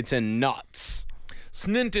Sneinton, it's in Knots.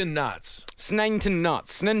 Sneinton Knots. Sneinton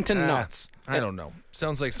Knots. Sneinton Knots. I don't know.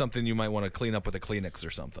 Sounds like something you might want to clean up with a Kleenex or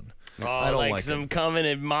something. Oh, I don't like it. some coming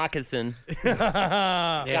in moccasin.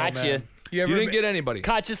 Gotcha. You didn't get anybody.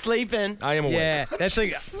 Caught you sleeping. I am awake. Yeah, that's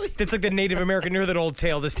like the Native American. You know that old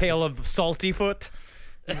tale, this tale of Salty Foot.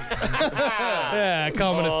 Yeah,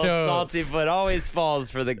 coming to Oh, stoves. Salty Foot always falls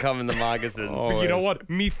for the come in the moccasin. But you know what?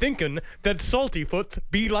 Me thinking that Salty Foot's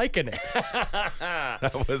be liking it.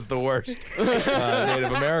 That was the worst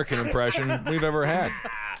Native American impression we've ever had.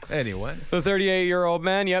 Anyway. The 38-year-old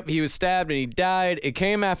man, he was stabbed and he died. It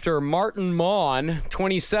came after Martin Maughan,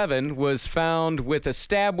 27, was found with a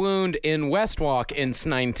stab wound in Westwalk in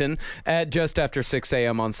Sneinton at just after 6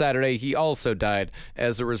 a.m. on Saturday. He also died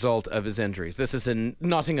as a result of his injuries. This is in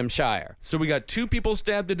Nottinghamshire. So we got 2 people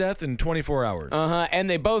stabbed to death in 24 hours. And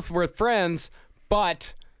they both were friends,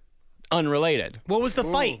 but unrelated. What was the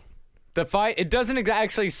fight? The fight, it doesn't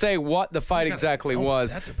actually say what the fight exactly know what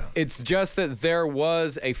was. that's about. It's just that there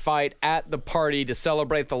was a fight at the party to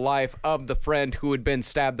celebrate the life of the friend who had been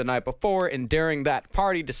stabbed the night before. And during that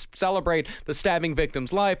party to celebrate the stabbing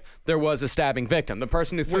victim's life, there was a stabbing victim. The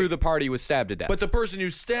person who threw the party was stabbed to death. But the person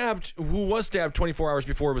who was stabbed 24 hours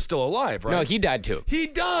before was still alive, right? No, he died too. He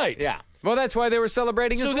died. Yeah. Well, that's why they were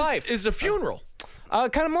celebrating So his this life. is a funeral.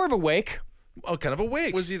 Kind of more of a wake. Oh, kind of a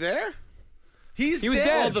wake. Was he there? He was dead.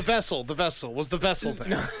 dead. Oh, the vessel. The vessel. Was the vessel there?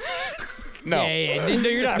 No. Yeah. No,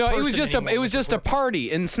 you're not. No, it was just a party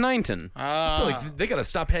in Sneinton. I feel like they got to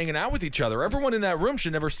stop hanging out with each other. Everyone in that room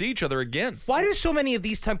should never see each other again. Why do so many of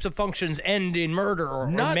these types of functions end in murder or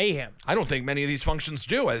mayhem? I don't think many of these functions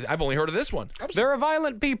do. I've only heard of this one. They're a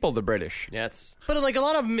violent people, the British. Yes. But in like a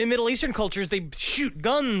lot of Middle Eastern cultures, they shoot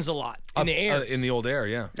guns a lot in the air. In the old air,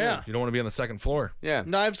 yeah. Yeah. You don't want to be on the second floor. Yeah.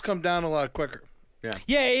 Knives come down a lot quicker.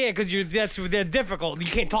 Yeah, because they're difficult. You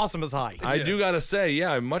can't toss them as high. I do got to say,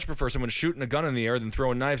 I much prefer someone shooting a gun in the air than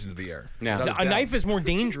throwing knives into the air. Yeah. Without A doubt. knife is more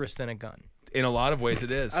dangerous than a gun. In a lot of ways,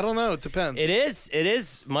 it is. I don't know. It depends. It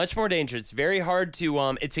is much more dangerous. It's very hard to.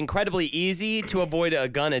 It's incredibly easy to avoid a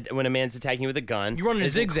gun when a man's attacking you with a gun. You run in a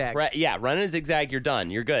zigzag. Yeah, run in a zigzag. You're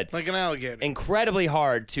done. You're good. Like an alligator. Incredibly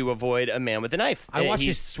hard to avoid a man with a knife. He's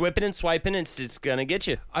He's swiping and swiping, and it's gonna get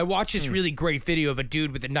you. I watched this really great video of a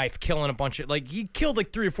dude with a knife killing a bunch of he killed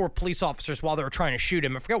like 3 or 4 police officers while they were trying to shoot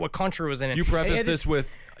him. I forgot what country was in it. You prefaced this with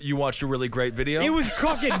you watched a really great video. It was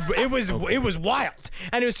cooking. It was wild.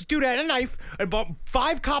 And it was this dude had a knife. About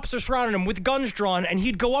 5 cops are surrounding him with guns drawn, and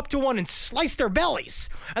he'd go up to one and slice their bellies,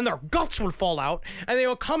 and their guts would fall out. And they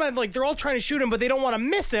would come at they're all trying to shoot him, but they don't want to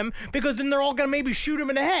miss him because then they're all gonna maybe shoot him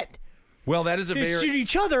in the head. Well, that is a They very shoot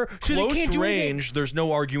each other, so they close can't do anything. range. There's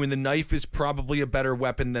no arguing the knife is probably a better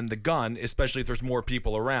weapon than the gun, especially if there's more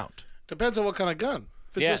people around. Depends on what kind of gun.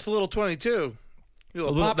 If it's Yeah. just a little 22,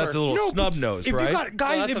 That's a little snub nose, If right? you got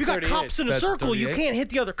guys, that's if a you got 38. cops in a That's circle, you 38? can't hit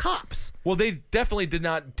the other cops. Well, they definitely did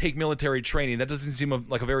not take military training. That doesn't seem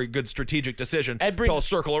like a very good strategic decision Ed brings- to all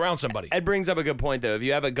circle around somebody. Ed brings up a good point though. If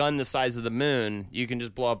you have a gun the size of the moon, you can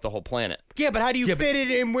just blow up the whole planet. Yeah, but how do you fit it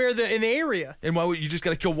in in the area? And why would you just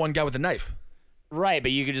got to kill one guy with a knife? Right,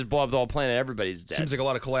 but you could just blow up the whole planet. Everybody's dead. Seems like a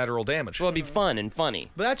lot of collateral damage. Well, it'd be fun and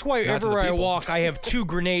funny. But that's why Not to the everywhere I people. walk, I have 2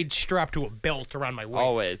 grenades strapped to a belt around my waist.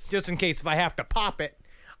 Always. Just in case if I have to pop it,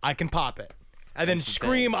 I can pop it. And then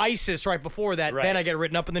scream ISIS right before that, Right. then I get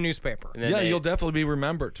written up in the newspaper. And then Yeah, they- you'll definitely be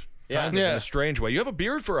remembered. Yeah. Kind of in a strange way. You have a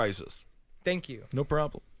beard for ISIS. Thank you. No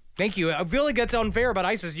problem. Thank you. I feel like that's unfair about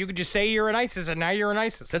ISIS. You could just say you're an ISIS, and now you're an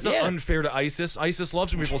ISIS. That's not unfair to ISIS. ISIS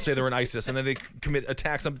loves when people say they're an ISIS, and then they commit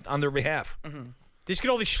attacks on their behalf. They just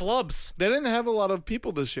get all these schlubs. They didn't have a lot of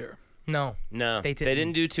people this year. No. No, They they didn't.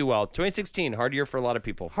 didn't do too well. 2016, hard year for a lot of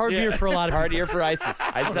people. Hard year for a lot of Hard people. year for ISIS.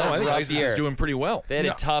 ISIS No, had I a think rough ISIS year. is doing pretty well. They had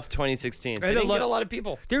No. a tough 2016. They had a didn't lot- get a lot of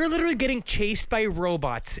people. They're literally getting chased by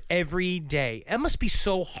robots every day. That must be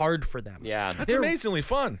so hard for them. Yeah. That's amazingly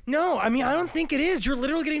fun. No, I mean, I don't think it is. You're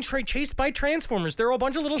literally getting chased by Transformers. There are a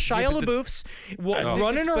bunch of little Shia LaBeoufs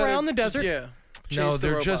running around the desert. Yeah. No, Chase the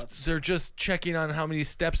they're robots. just checking on how many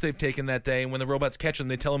steps they've taken that day, and when the robots catch them,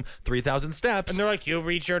 they tell them 3,000 steps. And they're like, you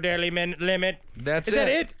reach your daily limit. That's Is it. that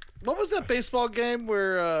it? What was that baseball game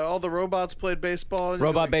where all the robots played baseball?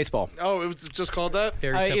 Robot baseball. Oh, it was just called that?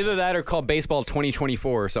 Very simple. Either that or called Baseball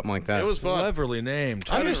 2024 or something like that. It was fun. Cleverly named.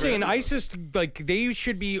 I'm just saying, ISIS, like, they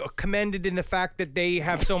should be commended in the fact that they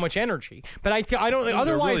have so much energy. But I don't.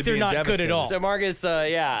 Otherwise, really they're being not good at devastated. all. So Marcus,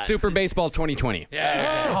 yeah. Super Baseball 2020.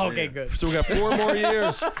 Oh, okay, good. So we got 4 more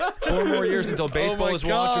years. 4 more years until baseball oh my is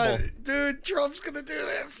God. watchable. Dude, Trump's going to do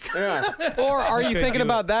this. Or are you thinking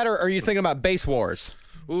about that, or are you thinking about Base Wars?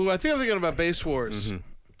 Ooh, I think I'm thinking about Base Wars.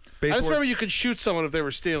 I just remember you could shoot someone if they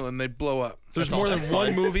were stealing, they'd blow up. There's more than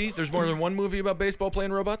one movie. There's more than one movie about baseball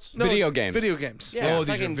playing robots. No, Video it's games. Video games. Yeah, Oh, I'm these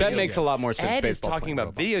are talking video That makes a lot more sense. Ed is baseball talking playing about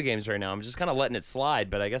robots. video games right now. I'm just kind of letting it slide,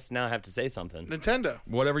 but I guess now I have to say something. Nintendo.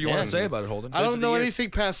 Whatever you want Yeah. to say about it, Holden. I Those don't are the know years. anything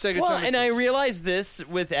past Sega Well, Genesis. and I realized this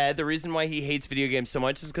with Ed. The reason why he hates video games so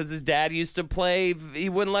much is because his dad used to play. He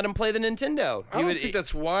wouldn't let him play the Nintendo. I don't think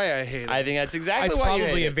that's why I hate it. I think that's exactly It's why you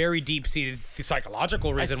probably hate a it. very deep-seated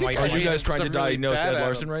psychological reason think why. I Are you you hate guys it trying to because I'm really diagnose bad Ed at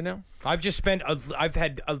Larson them. right now? I've just spent. I've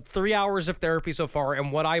had 3 hours of therapy so far,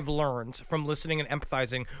 and what I've learned from listening and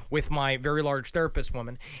empathizing with my very large therapist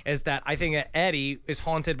woman is that I think that Eddie is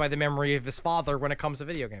haunted by the memory of his father when it comes to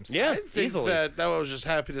video games. Yeah, I think easily. that I was just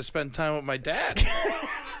happy to spend time with my dad.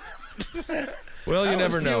 Well, you That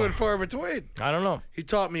never was few know. and far between. I don't know. He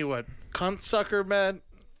taught me what cunt sucker meant.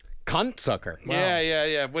 Cunt sucker.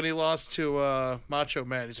 Yeah. When he lost to Macho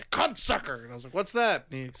Man, he's a cunt sucker, and I was like, "What's that?"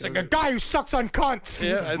 And he It's like a guy who sucks on cunts.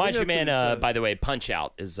 Yeah, I think Macho that's what Man, he said. by the way, Punch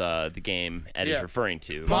Out is the game Ed is Yeah. referring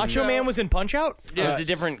to. Macho Man was in Punch Out. It was a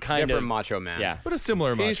different kind Different of Macho Man. Yeah, But a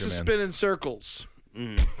similar He Macho used to Man. spin in circles.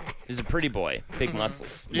 he's a pretty boy, big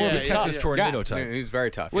muscles. More of a Yeah, Texas yeah. tornado type. He's very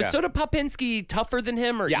tough. Was yeah. Soda Popinski tougher than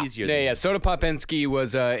him or easier? Than him? Soda Popinski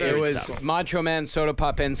was it was tough. Macho Man, Soda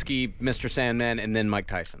Popinski, Mr. Sandman, and then Mike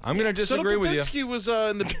Tyson. I'm going to Soda disagree with you. Popinski was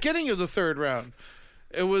in the beginning of the third round.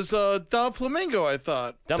 It was Don Flamingo, I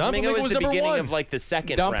thought. Don Don Flamingo Flamingo was was the number beginning one. of like the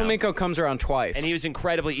second Don round. Flamenco comes around twice, And he was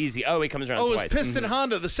incredibly easy. Oh, he comes around Oh, it was twice. Piston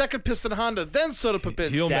Honda, the second Piston Honda, then Soda Popinski.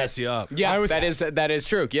 He'll mess you up. Yeah, that is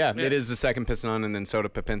true. Yeah, it Yes. is the second piston on, and then Soda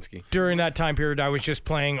Popinski. During that time period, I was just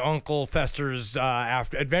playing Uncle Fester's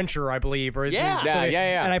after Adventure, I believe. Or Yeah.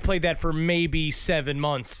 Yeah. And I played that for maybe 7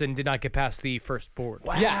 months and did not get past the first board.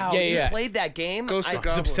 Wow, Yeah, you played that game? Ghost of I was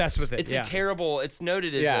Goblins. obsessed with it. It's yeah. a terrible. It's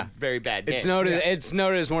noted as Yeah. a very bad game. It's noted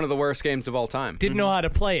as one of the worst games of all time. Didn't know how to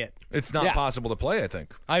play it. It's not Yeah. possible to play, I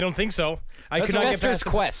think. I don't think so. I That's could not get Fester's past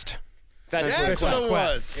Quest. That's Quest. what it Quest.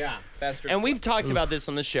 was. Yeah. And we've talked about this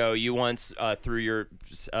on the show. You once threw your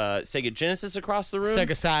Sega Genesis across the room.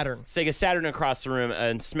 Sega Saturn across the room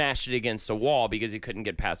and smashed it against a wall because you couldn't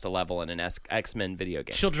get past a level in an X-Men video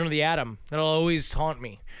game. Children of the Atom. That'll always haunt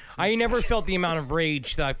me. I never felt the amount of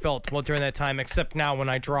rage that I felt during that time, except now when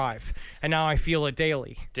I drive. And now I feel it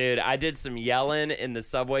daily. Dude, I did some yelling in the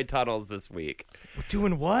subway tunnels this week.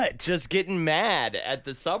 Doing what? Just getting mad at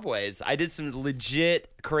the subways. I did some legit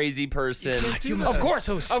crazy person. Of course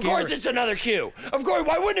it's another queue. Of course,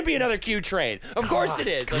 why wouldn't it be another queue train? Of course it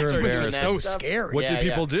is. You're embarrassed. So scary. What did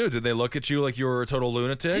people do? Did they look at you like you were a total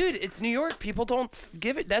lunatic? Dude, it's New York. People don't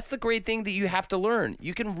give it. That's the great thing that you have to learn.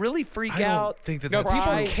 You can really freak out. Think that No, that's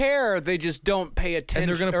people right. care. They just don't pay attention. And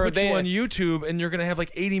they're going to put you on YouTube, and you're going to have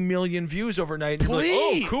like 80 million views overnight. And you're like,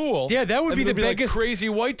 Please. oh, cool. Yeah, that would And be it'll the biggest- Like, crazy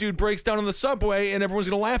white dude breaks down on the subway, and everyone's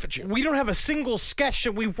going to laugh at you. We don't have a single sketch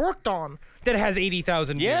that we've worked on that has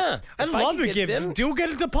 80,000 views. Yeah. I'd If I love could to get them-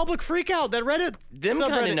 get the public freak out, that Reddit. Them subreddit.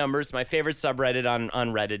 kind of numbers. My favorite subreddit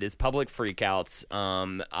on Reddit is public freakouts.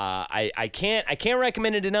 I can't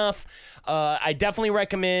recommend it enough. I definitely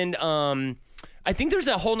recommend. I think there's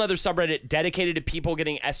a whole nother subreddit dedicated to people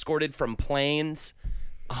getting escorted from planes.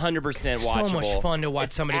 100% watchable. So much fun to watch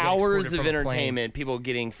It's somebody get hours escorted of from a entertainment. People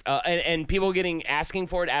getting and people getting asking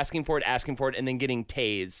for it, and then getting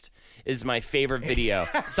tased is my favorite video.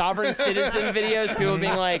 Sovereign citizen videos. People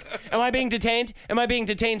being like, "Am I being detained? Am I being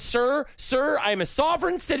detained, sir? Sir, I am a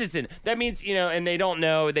sovereign citizen." That means and they don't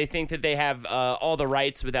know. They think that they have all the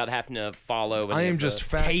rights without having to follow. I am just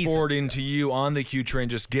fast taser. forwarding to you on the Q train,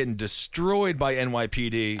 just getting destroyed by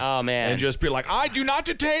NYPD. Oh, man. And just be like, I do not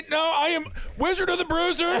detain. No, I am Wizard of the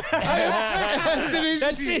Bruiser.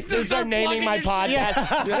 Just start naming my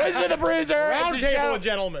podcast. Wizard of the Bruiser. Round It's a table show. of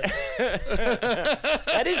gentlemen.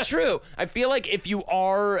 That is true. I feel like if you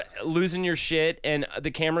are losing your shit and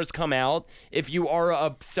the cameras come out, if you are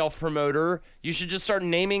a self-promoter, you should just start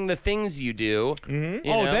naming the things you do. Mm-hmm.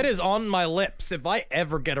 That is on my lips. If I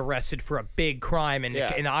ever get arrested for a big crime and the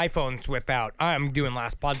iPhones whip out, I'm doing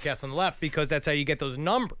Last Podcast on the Left because that's how you get those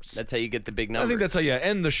numbers. That's how you get the big numbers. I think that's how you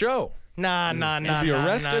end the show. Nah. be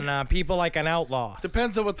arrested? People like an outlaw.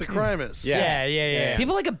 Depends on what the crime is. Yeah.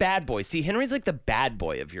 People like a bad boy. See, Henry's like the bad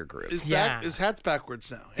boy of your group. His hat's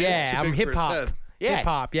backwards now. And Yeah, it's too I'm big for his hip hop. head. Yeah. Hip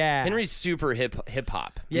hop, yeah. Henry's super hip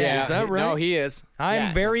hop. Yeah. Is that right? No, he is.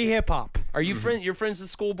 I'm very hip hop. Are you you're friends with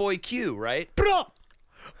Schoolboy Q, right? Bruh.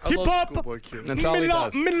 I Hip love hop. Schoolboy Q. That's all he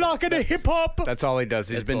does. Me like it hip hop. That's all he does.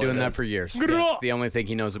 He's been all doing he that does. for years. Grr. That's the only thing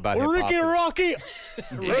he knows about hip hop. Ricky Rocky.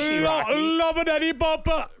 Love it, hip hop.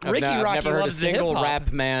 Ricky I've Rocky never heard a loves the single hip-hop.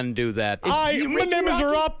 rap man do that. My name is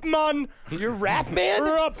Rapman. You're rap man?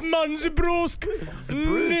 Rapman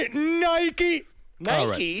Zebrowski. Nike. All right.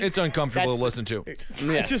 Nike. It's uncomfortable to listen to.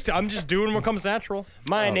 I'm just doing what comes natural.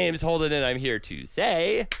 My name's Holden, and I'm here to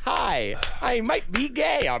say hi. I might be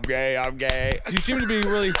gay. I'm gay. You seem to be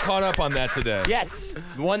really caught up on that today. Yes,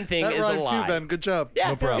 one thing That is a rhymed lie. too, Ben. Good job. Yeah,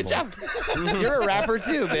 No problem. Good job. You're a rapper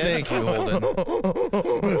too, man. Thank you, Holden.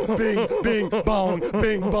 Bing bong,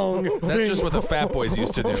 bing bong. That's just what the Fat Boys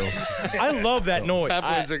used to do. I love that noise. Fat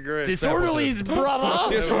boys are great. Disorderlies,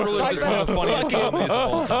 brother. Disorderlies is one of the funniest comedies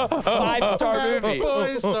of all time. 5-star Fat movie.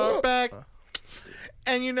 boys are back.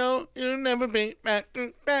 And you'll never be back.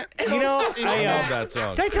 I I love that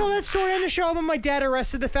song. Can I tell that story on the show when my dad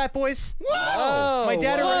arrested the Fat Boys? Oh, My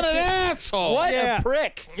dad What arrested. an asshole. What Yeah. a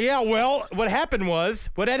prick. Yeah, well, what had happened was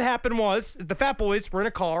the Fat Boys were in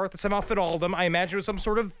a car that somehow fit all of them. I imagine it was some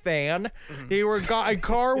sort of van. They were a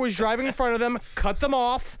car was driving in front of them, cut them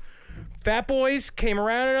off. Fat Boys came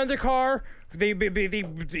around another car. They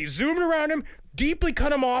zoomed around him, deeply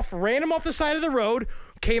cut him off, ran him off the side of the road.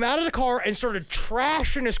 Came out of the car and started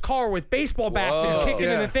trashing his car with baseball bats and kicking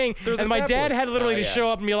in the thing. They're the And my Fat dad Boys. had literally to show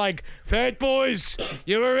up and be like, "Fat Boys,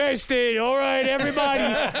 you're arrested. All right,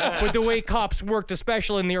 everybody." But the way cops worked,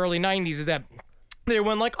 especially in the early 90s, is that they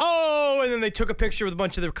went like, "Oh," and then they took a picture with a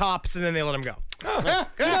bunch of the cops and then they let him go.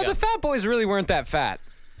 The Fat Boys really weren't that fat.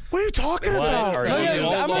 What are you talking about? are No, you yeah,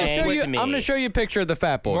 all I'm gonna saying show with you. me? I'm gonna show you a picture of the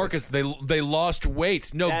Fat Boys. Marcus, they lost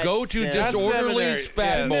weight. No, That's- go to that's Disorderlies seminary.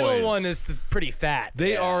 Fat The Boys. middle one is pretty fat.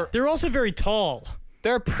 They are. They're also very tall.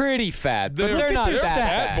 They're pretty fat, but They're- they're not they're that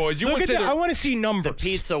Fat fat. Boys. You Look wouldn't at say that. I they're. want to see numbers.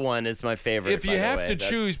 Pizza one is my favorite. If you by the have way. to That's-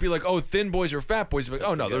 choose, be like, oh, thin boys or fat boys. Be like,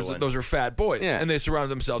 oh no, a good one. those are fat boys, Yeah. and they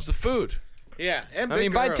surround themselves with food. Yeah. And I mean,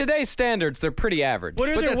 big by girls. today's standards, they're pretty average. What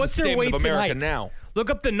are But their, that's what's a their statement of weights and America heights? now. Look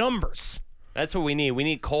up the numbers. That's what we need. We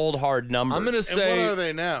need cold, hard numbers. I'm gonna And say. what are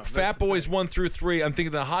they now? That's Fat the boys thing. 1 through 3. I'm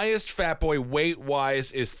thinking the highest fat boy weight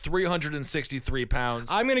wise is 363 pounds,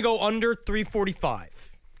 I'm going to go under 345.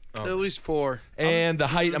 At least 4. and the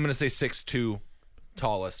height I'm gonna say 6'2",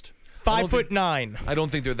 tallest. 5'9". I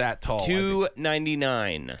don't think they're that tall. I think-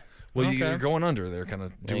 $2.99. Well, Okay. you're going under. They're kind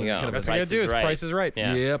of doing you go. kind of That's a what you Price gotta do. is Is Right. Price is Right.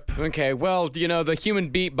 Yeah. Yep. Okay, well, the human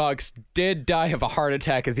beatbox did die of a heart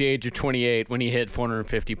attack at the age of 28 when he hit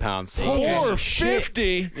 450 pounds.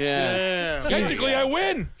 450. Yeah. Technically, I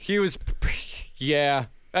win. He was, yeah.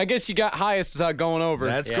 I guess you got highest without going over.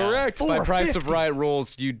 That's Yeah. correct. By Price of Right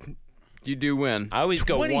rules, you do win. I always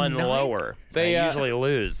go 29? one lower. They, I usually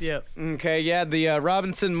lose. Yes. Okay, yeah, the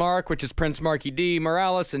Robinson Mark, which is Prince Marky D,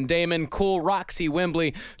 Morales, and Damon, Cool Roxy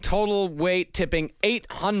Wembley, total weight tipping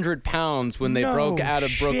 800 pounds when they No broke out of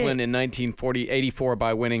shit. Brooklyn in 1984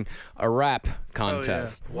 by winning a rap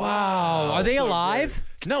contest. Wow. Are they alive?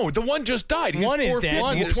 No, the one just died. He's One is dead.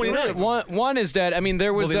 450, One- 29. One is dead. I mean,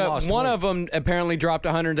 there was Well, they lost one weight. of them apparently dropped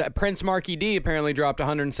 100. Prince Marky D apparently dropped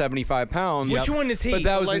 175 pounds. Which one is he? But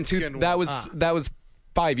that was in light-skinned that one. was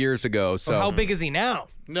 5 years ago. So How big is he now?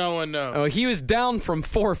 No one knows. Oh, he was down from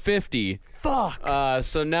 450. Fuck.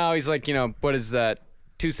 So now he's like, what is that?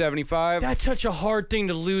 275. That's such a hard thing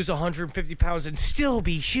to lose 150 pounds and still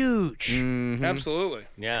be huge. Absolutely.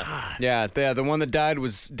 Yeah. Yeah, the one that died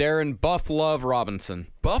was Darren Buff Love Robinson.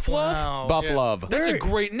 Buff Love? Wow. Buff Love. That's a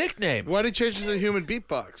great nickname. Why did he change it to the human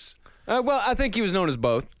beatbox? Well, I think he was known as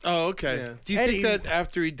both. Oh, okay. Do you Eddie- think that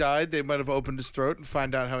after he died, they might have opened his throat and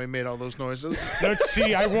find out how he made all those noises? Let's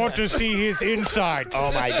see. I want to see his insides.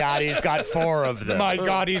 Oh my God, he's got 4 of them. My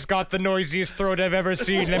God, he's got the noisiest throat I've ever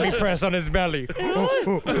seen. Let me press on his belly.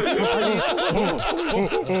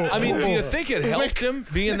 I mean, do you think it helped him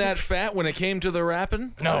being that fat when it came to the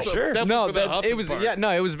rapping? No. Definitely No, for the huffing it was part.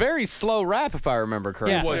 it was very slow rap if I remember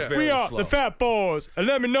correctly. It was very We are slow. the Fat Boys, and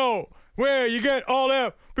let me know where you get all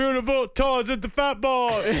them beautiful toys at the Fat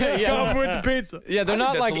Boys. Come with the pizza. Yeah, they're I think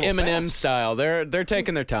not that's like a little Eminem fast. style. They're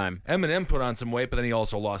taking their time. Eminem put on some weight, but then he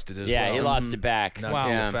also lost it as well. Yeah, he lost it back. Not Wow. to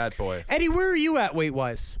Yeah. the fat boy. Eddie, where are you at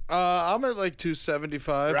weight-wise? I'm at like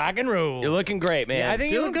 275. Rock and roll. You're looking great, man. Yeah, I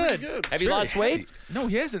think you Feeling look pretty good. Have you lost weight? No,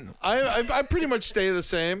 he hasn't. I pretty much stay the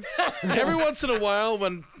same. Every once in a while,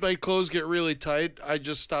 when my clothes get really tight, I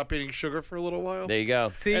just stop eating sugar for a little while. There you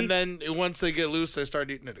go. See? And then once they get loose, I start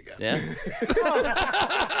eating it again. Yeah.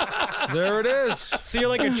 There it is. So you're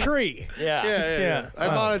like a tree. Yeah. Yeah. I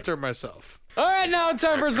monitor myself. All right, now it's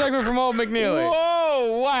time for a segment from Old McNeely.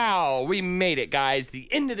 Whoa, wow. We made it, guys. The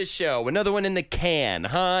end of the show. Another one in the can,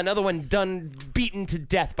 huh? Another one done, beaten to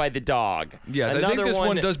death by the dog. Yes, I Another think this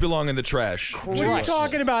one does belong in the trash. What are you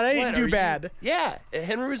talking about? I didn't What do are you- bad. Yeah,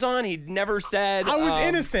 Henry was on. He never said. I was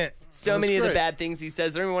innocent. So many of the great. bad things he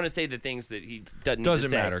says. I don't even want to say the things that he doesn't need to Doesn't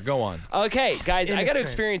say. matter. Go on. Okay, guys, I got to Innocent.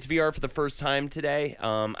 experience VR for the first time today.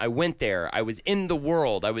 I went there. I was in the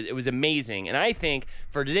world. It was amazing. And I think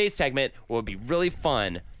for today's segment, what would be really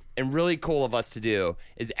fun and really cool of us to do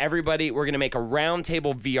is we're going to make a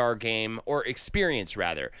roundtable VR game or experience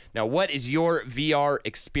rather. Now, what is your VR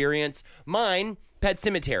experience? Mine, Pet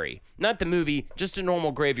Cemetery. Not the movie, just a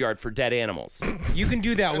normal graveyard for dead animals. You can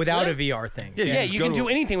do that without it? a VR thing. Yeah, just you go can to- do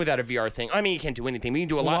anything without a VR thing. I mean, you can't do anything, but you can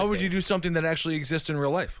do a lot Why of would you things. do something that actually exists in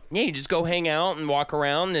real life? Yeah, you just go hang out and walk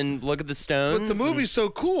around and look at the stones. But the movie's so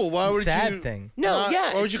cool. Why would Sad you? thing. No, not- yeah.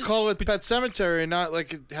 Why would it's you just call it Pet Cemetery and not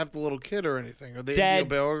like have the little kid or anything? Or the dead? Indian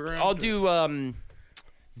burial ground? I'll do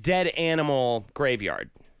dead animal graveyard,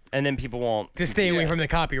 and then people won't. To stay away from the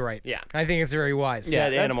copyright. Yeah. I think it's very wise.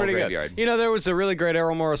 Dead That's animal pretty graveyard. good. There was a really great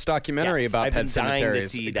Errol Morris documentary Yes, about I've pet been dying to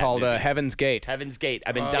cemeteries see that called movie. Heaven's Gate. Heaven's Gate.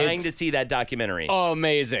 I've been dying to see that documentary.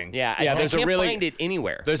 Amazing. yeah, yeah. I There's can't a really find it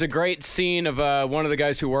anywhere. There's a great scene of one of the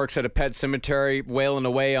guys who works at a pet cemetery wailing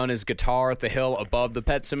away on his guitar at the hill above the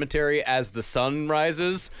pet cemetery as the sun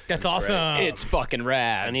rises. That's awesome. It's fucking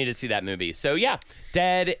rad. I need to see that movie. So yeah,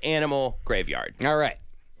 dead animal graveyard. All right.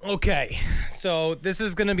 Okay. So this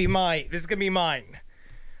is gonna be mine.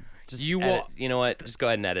 Just You edit. wa- You know what? Just go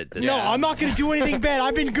ahead and edit this. No, out. I'm not gonna do anything bad.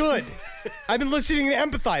 I've been good. I've been listening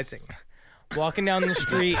and empathizing. Walking down the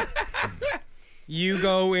street, you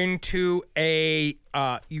go into a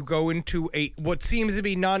what seems to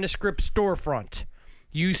be nondescript storefront.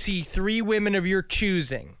 You see 3 women of your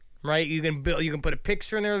choosing. Right? You can put a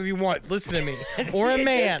picture in there if you want. Listen to me. Or a It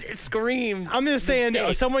man. just screams. I'm just saying,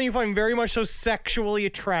 mistake. someone you find very much so sexually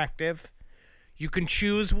attractive. You can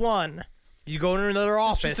choose one. You go to another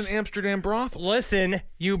office. Just an Amsterdam brothel. Listen,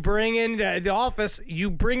 you bring in the office,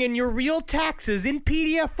 you bring in your real taxes in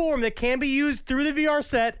PDF form that can be used through the VR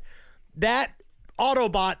set. That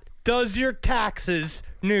Autobot does your taxes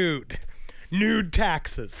nude. Nude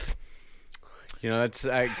taxes. That's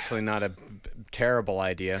actually not a terrible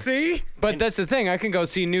idea. See? But that's the thing. I can go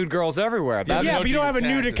see nude girls everywhere. Yeah, but you don't have a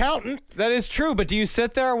nude taxes. accountant. That is true. But do you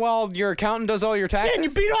sit there while your accountant does all your taxes? Yeah, and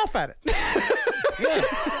you beat off at it.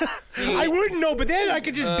 I wouldn't know, but then I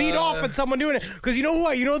could just beat off at someone doing it. Because you know who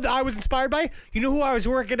I was inspired by? You know who I was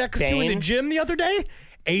working next to in the gym the other day?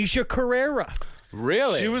 Asia Carrera.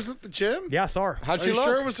 Really? She was at the gym? Yeah, saw her. How'd Are she you look?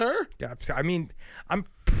 sure it was her? Yeah, I mean, I'm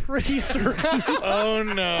pretty certain. Oh,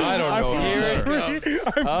 no. I don't know.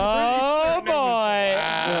 Oh boy!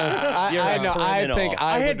 I know. I think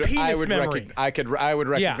I had penis memory. I would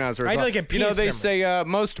recognize her. As I'd well. like a You penis know, they memory. say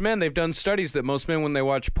most men. They've done studies that most men, when they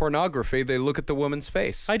watch pornography, they look at the woman's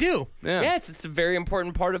face. I do. Yeah. Yes, it's a very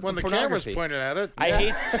important part of When the pornography. camera's pointed at it. I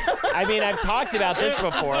hate. I mean, I've talked about this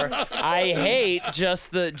before. I hate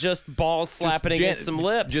just balls slapping against some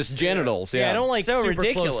lips. Just genitals. Yeah, I don't like so super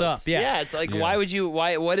ridiculous. close up. Yeah. It's like, why would you?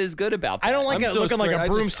 What is good about that? I don't like I'm it so looking like straight, a I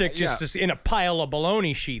just- broomstick yeah. just in a pile of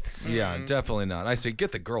bologna sheaths. Yeah, definitely not. I say,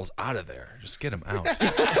 get the girls out of there. Just get them out.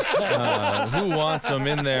 Who wants them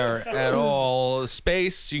in there at all?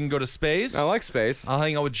 Space. You can go to space. I like space. I'll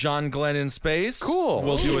hang out with John Glenn in space. Cool.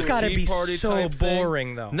 We'll do He's a gotta tea be party so type thing.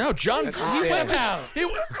 boring, though. No, John. He went to.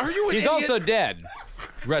 Are you an He's idiot? also dead.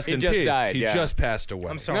 Rest he in just peace. died, He yeah. just passed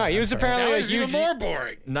away. I'm sorry. No, he was apparently Now a he's even huge. more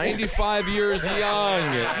boring. 95 years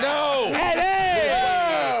young. No.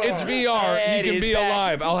 It's VR. He can Eddie's be back.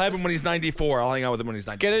 alive. I'll have him when he's 94. I'll hang out with him when he's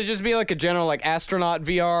 94. Can it just be like a general like astronaut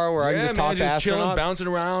VR where I can just talk to just chilling, astronauts? bouncing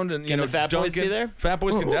around, and Can the Fat Boys be there? Fat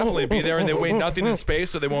Boys can definitely be there, and they weigh nothing in space,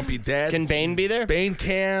 so they won't be dead. Can Bane be there? Bane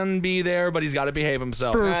can be there, but he's got to behave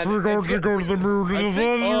himself. It's good. go to the moon. Oh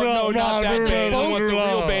no, not that Bane. I want the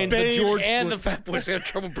real Bane, the Bane George. and the Fat Boys have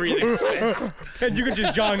trouble breathing in space. And you could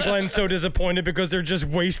just John Glenn so disappointed because they're just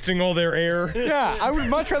wasting all their air. Yeah, I would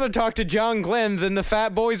much rather talk to John Glenn than the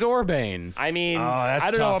Fat Boys or Bane. I mean, that's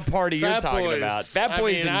I don't know tough. what party you're Fat talking Boys. about. Fat I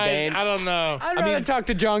Boys mean, and Bane. I don't know. I'd rather talk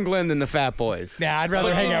to John Glenn than the Fat Boys. Nah, I'd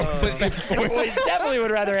rather hang out with the Fat Boys definitely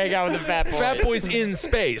would rather hang out with the Fat Boys. Fat Boys in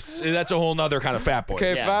space. That's a whole nother kind of Fat Boys.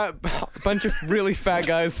 Okay, Yeah. bunch of really fat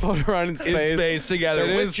guys floating around in space. In space together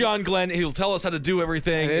It with is- John Glenn. He'll tell us how to do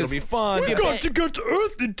everything. It It'll is- be fun. got to get to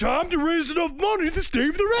Earth in time to raise enough money to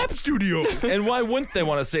save the rap studio. And why wouldn't they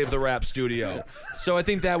want to save the rap studio? So I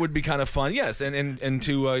think that would be kind of fun. Yes, and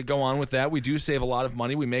to go on with that, we do save a lot of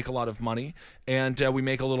money. We make a lot of money, and we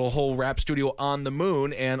make a little whole rap studio on the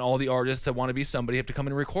moon. And all the artists that want to be somebody have to come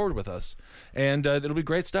and record with us, and it'll be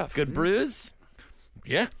great stuff. Good brews.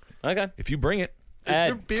 Yeah, Okay. if you bring it. Is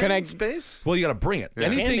there Ed, beer can I- in space? Well, you got to bring it.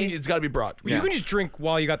 Anything, Can be. it's got to be brought. Yeah. You can just drink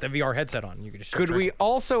while you got the VR headset on. You can just Could drink. we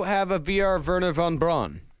also have a VR Werner von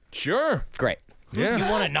Braun? Sure. Great. Yeah. You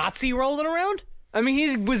want a Nazi rolling around? I mean,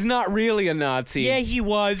 he was not really a Nazi. Yeah, he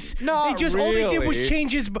was. Not they just all they did was really.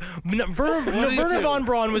 change his. Werner von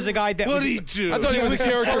Braun was the guy that. What do you do? I thought he was a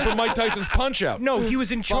character from Mike Tyson's Punch Out. No, he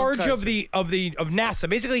was in charge of Tyson. of NASA.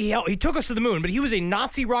 Basically, he took us to the moon, but he was a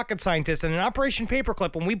Nazi rocket scientist. And in Operation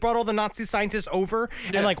Paperclip, when we brought all the Nazi scientists over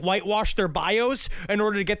and like whitewashed their bios in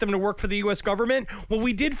order to get them to work for the U.S. government, what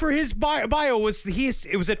we did for his bio was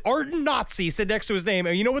it was an ardent Nazi said next to his name,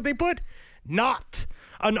 and you know what they put? Not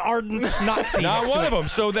an ardent Nazi. Not next one to of it. them.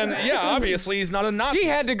 So then, yeah, obviously he's not a Nazi. He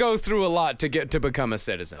had to go through a lot to become a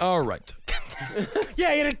citizen. All right.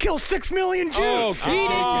 Yeah, he had to kill 6 million Jews. Oh, He didn't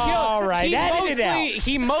kill. All right, he edit it out.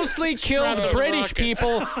 he mostly killed Surrounded British rockets.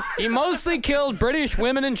 people. He mostly killed British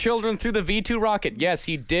women and children through the V2 rocket. Yes,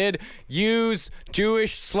 he did use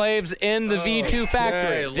Jewish slaves in the V2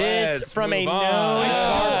 factory. Okay, This let's from a move known on.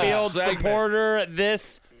 Garfield Segment. supporter.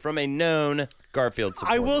 This from a known Garfield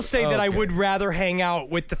supporter. I will say that I Okay. would rather hang out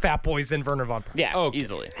with the Fat Boys than Werner von Braun. Yeah, Okay.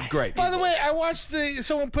 easily. Great. By the way, I watched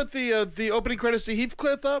someone put the opening credits to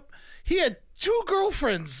Heathcliff up. He had 2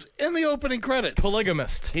 girlfriends in the opening credits.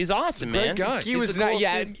 Polygamist. He's awesome, man. Great guy. He He's was the not. coolest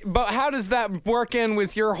Yeah, dude. but how does that work in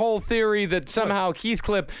with your whole theory that somehow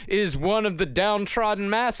Heathcliff is one of the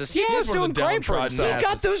downtrodden masses? He is was one of doing the great for downtrodden himself. He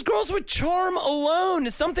got those girls with charm alone.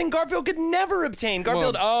 Something Garfield could never obtain.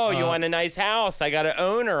 Garfield, you want a nice house? I got an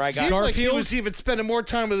owner. I got. Seemed like he Garfield? was even spending more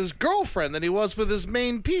time with his girlfriend than he was with his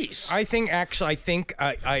main piece. I think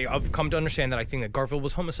I've come to understand that I think that Garfield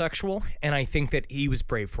was homosexual, and I think that he was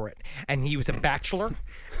brave for it. And he was a bachelor,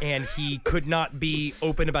 and he could not be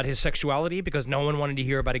open about his sexuality because no one wanted to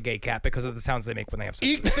hear about a gay cat because of the sounds they make when they have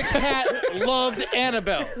sex. Eek the cat loved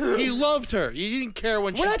Annabelle. He loved her. He didn't care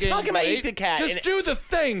when We're she not gained talking about weight. Eat the Cat. Just do the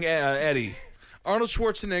thing, Eddie. Arnold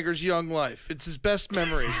Schwarzenegger's Young Life. It's his best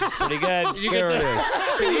memories. Pretty good. There it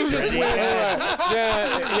is.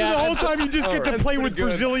 The whole time you just get to play with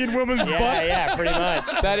Brazilian women's butts. Yeah, pretty much.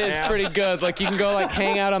 That is pretty good. Like you can go like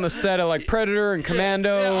hang out on the set of like Predator and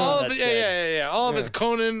Commando. Yeah, all of That's it. good. Yeah. All of it.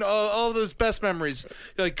 Conan. All of those best memories.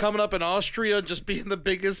 Like coming up in Austria, just being the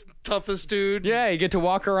biggest, toughest dude. Yeah, you get to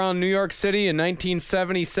walk around New York City in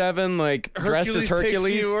 1977, like dressed as Hercules takes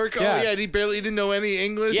Hercules. New York. Yeah. Oh yeah, he didn't know any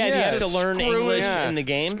English. Yeah, He you had have to learn screw English Yeah. in the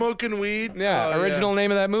game? Smoking weed. Yeah, Oh, original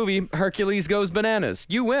name of that movie, Hercules Goes Bananas.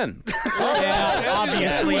 You win. Yeah,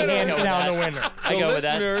 obviously, hands down the winner. I The go with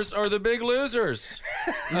that. listeners are the big losers.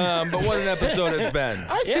 But what an episode it's been.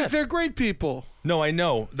 I think they're great people. No, I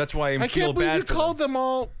know. That's why I I feel can't believe bad you for called them. them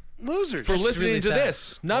all losers. For listening really to sad.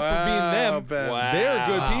 this, not for Wow, being them. Ben. Wow. They're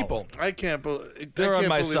good people. I can't believe They're on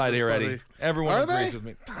my side here, buddy. Eddie. Everyone Are agrees they? with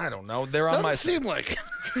me. I don't know. They're on Doesn't my seem side. like.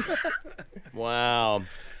 Wow.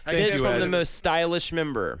 Thank This you, from Ed. the most stylish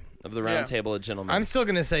member of the round Yeah. table of gentlemen. I'm still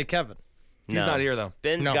gonna say Kevin. He's not here, though.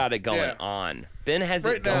 Ben's No. got it going Yeah. on. Ben has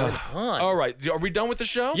Right it going now. on. All right. Are we done with the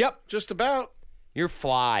show? Yep. Just about. You're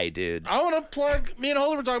fly, dude. I want to plug. Me and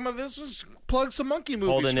Holden were talking about this. Was plug some monkey movies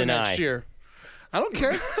Holden for and next I. year. I don't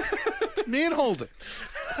care. Me and Holden.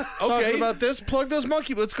 Talking about this. Plug those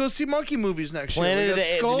monkey. Let's go see monkey movies next Planet year. of We the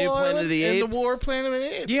got A- Skull the new Planet Island of the and Apes. the War Planet of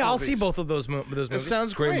the Apes. Yeah, I'll movies. see both of those It movies.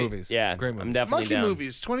 sounds Great great. movies. Yeah, Great movies. I'm definitely Monkey down.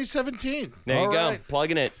 movies, 2017. There you All go, right.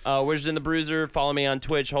 plugging it. Wizards in the Bruiser. Follow me on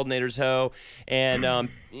Twitch, Holdenators Ho. And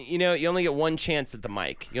you know, you only get one chance at the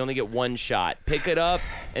mic. You only get one shot. Pick it up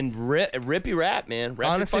and rip your rap, man. Rap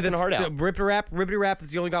Honestly, your fucking that's heart out. Rippity rap.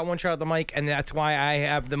 That's you only got one shot at the mic, and that's why I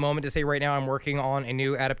have the moment to say right now I'm working on a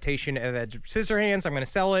new adaptation of Edge Scissorhands. I'm going to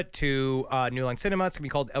sell it to New Line Cinema. It's going to be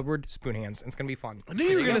called Edward Spoonhands. It's going to be fun. I knew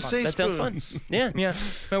you were going to say That sounds fun. spoons. Yeah. Yeah,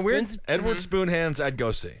 no, weird. Spoons- Edward Spoonhands, I'd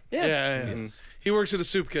go see. Yeah. He works at a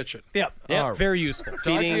soup kitchen. Yeah, Yeah. very useful.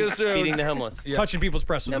 Talk to you soon. feeding the homeless. Touching people's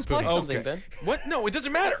breasts with Now a spoon. plug something, Ben. What? No, it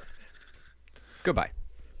doesn't matter. Goodbye.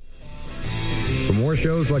 For more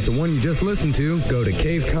shows like the one you just listened to, go to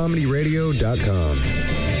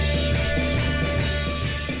cavecomedyradio.com.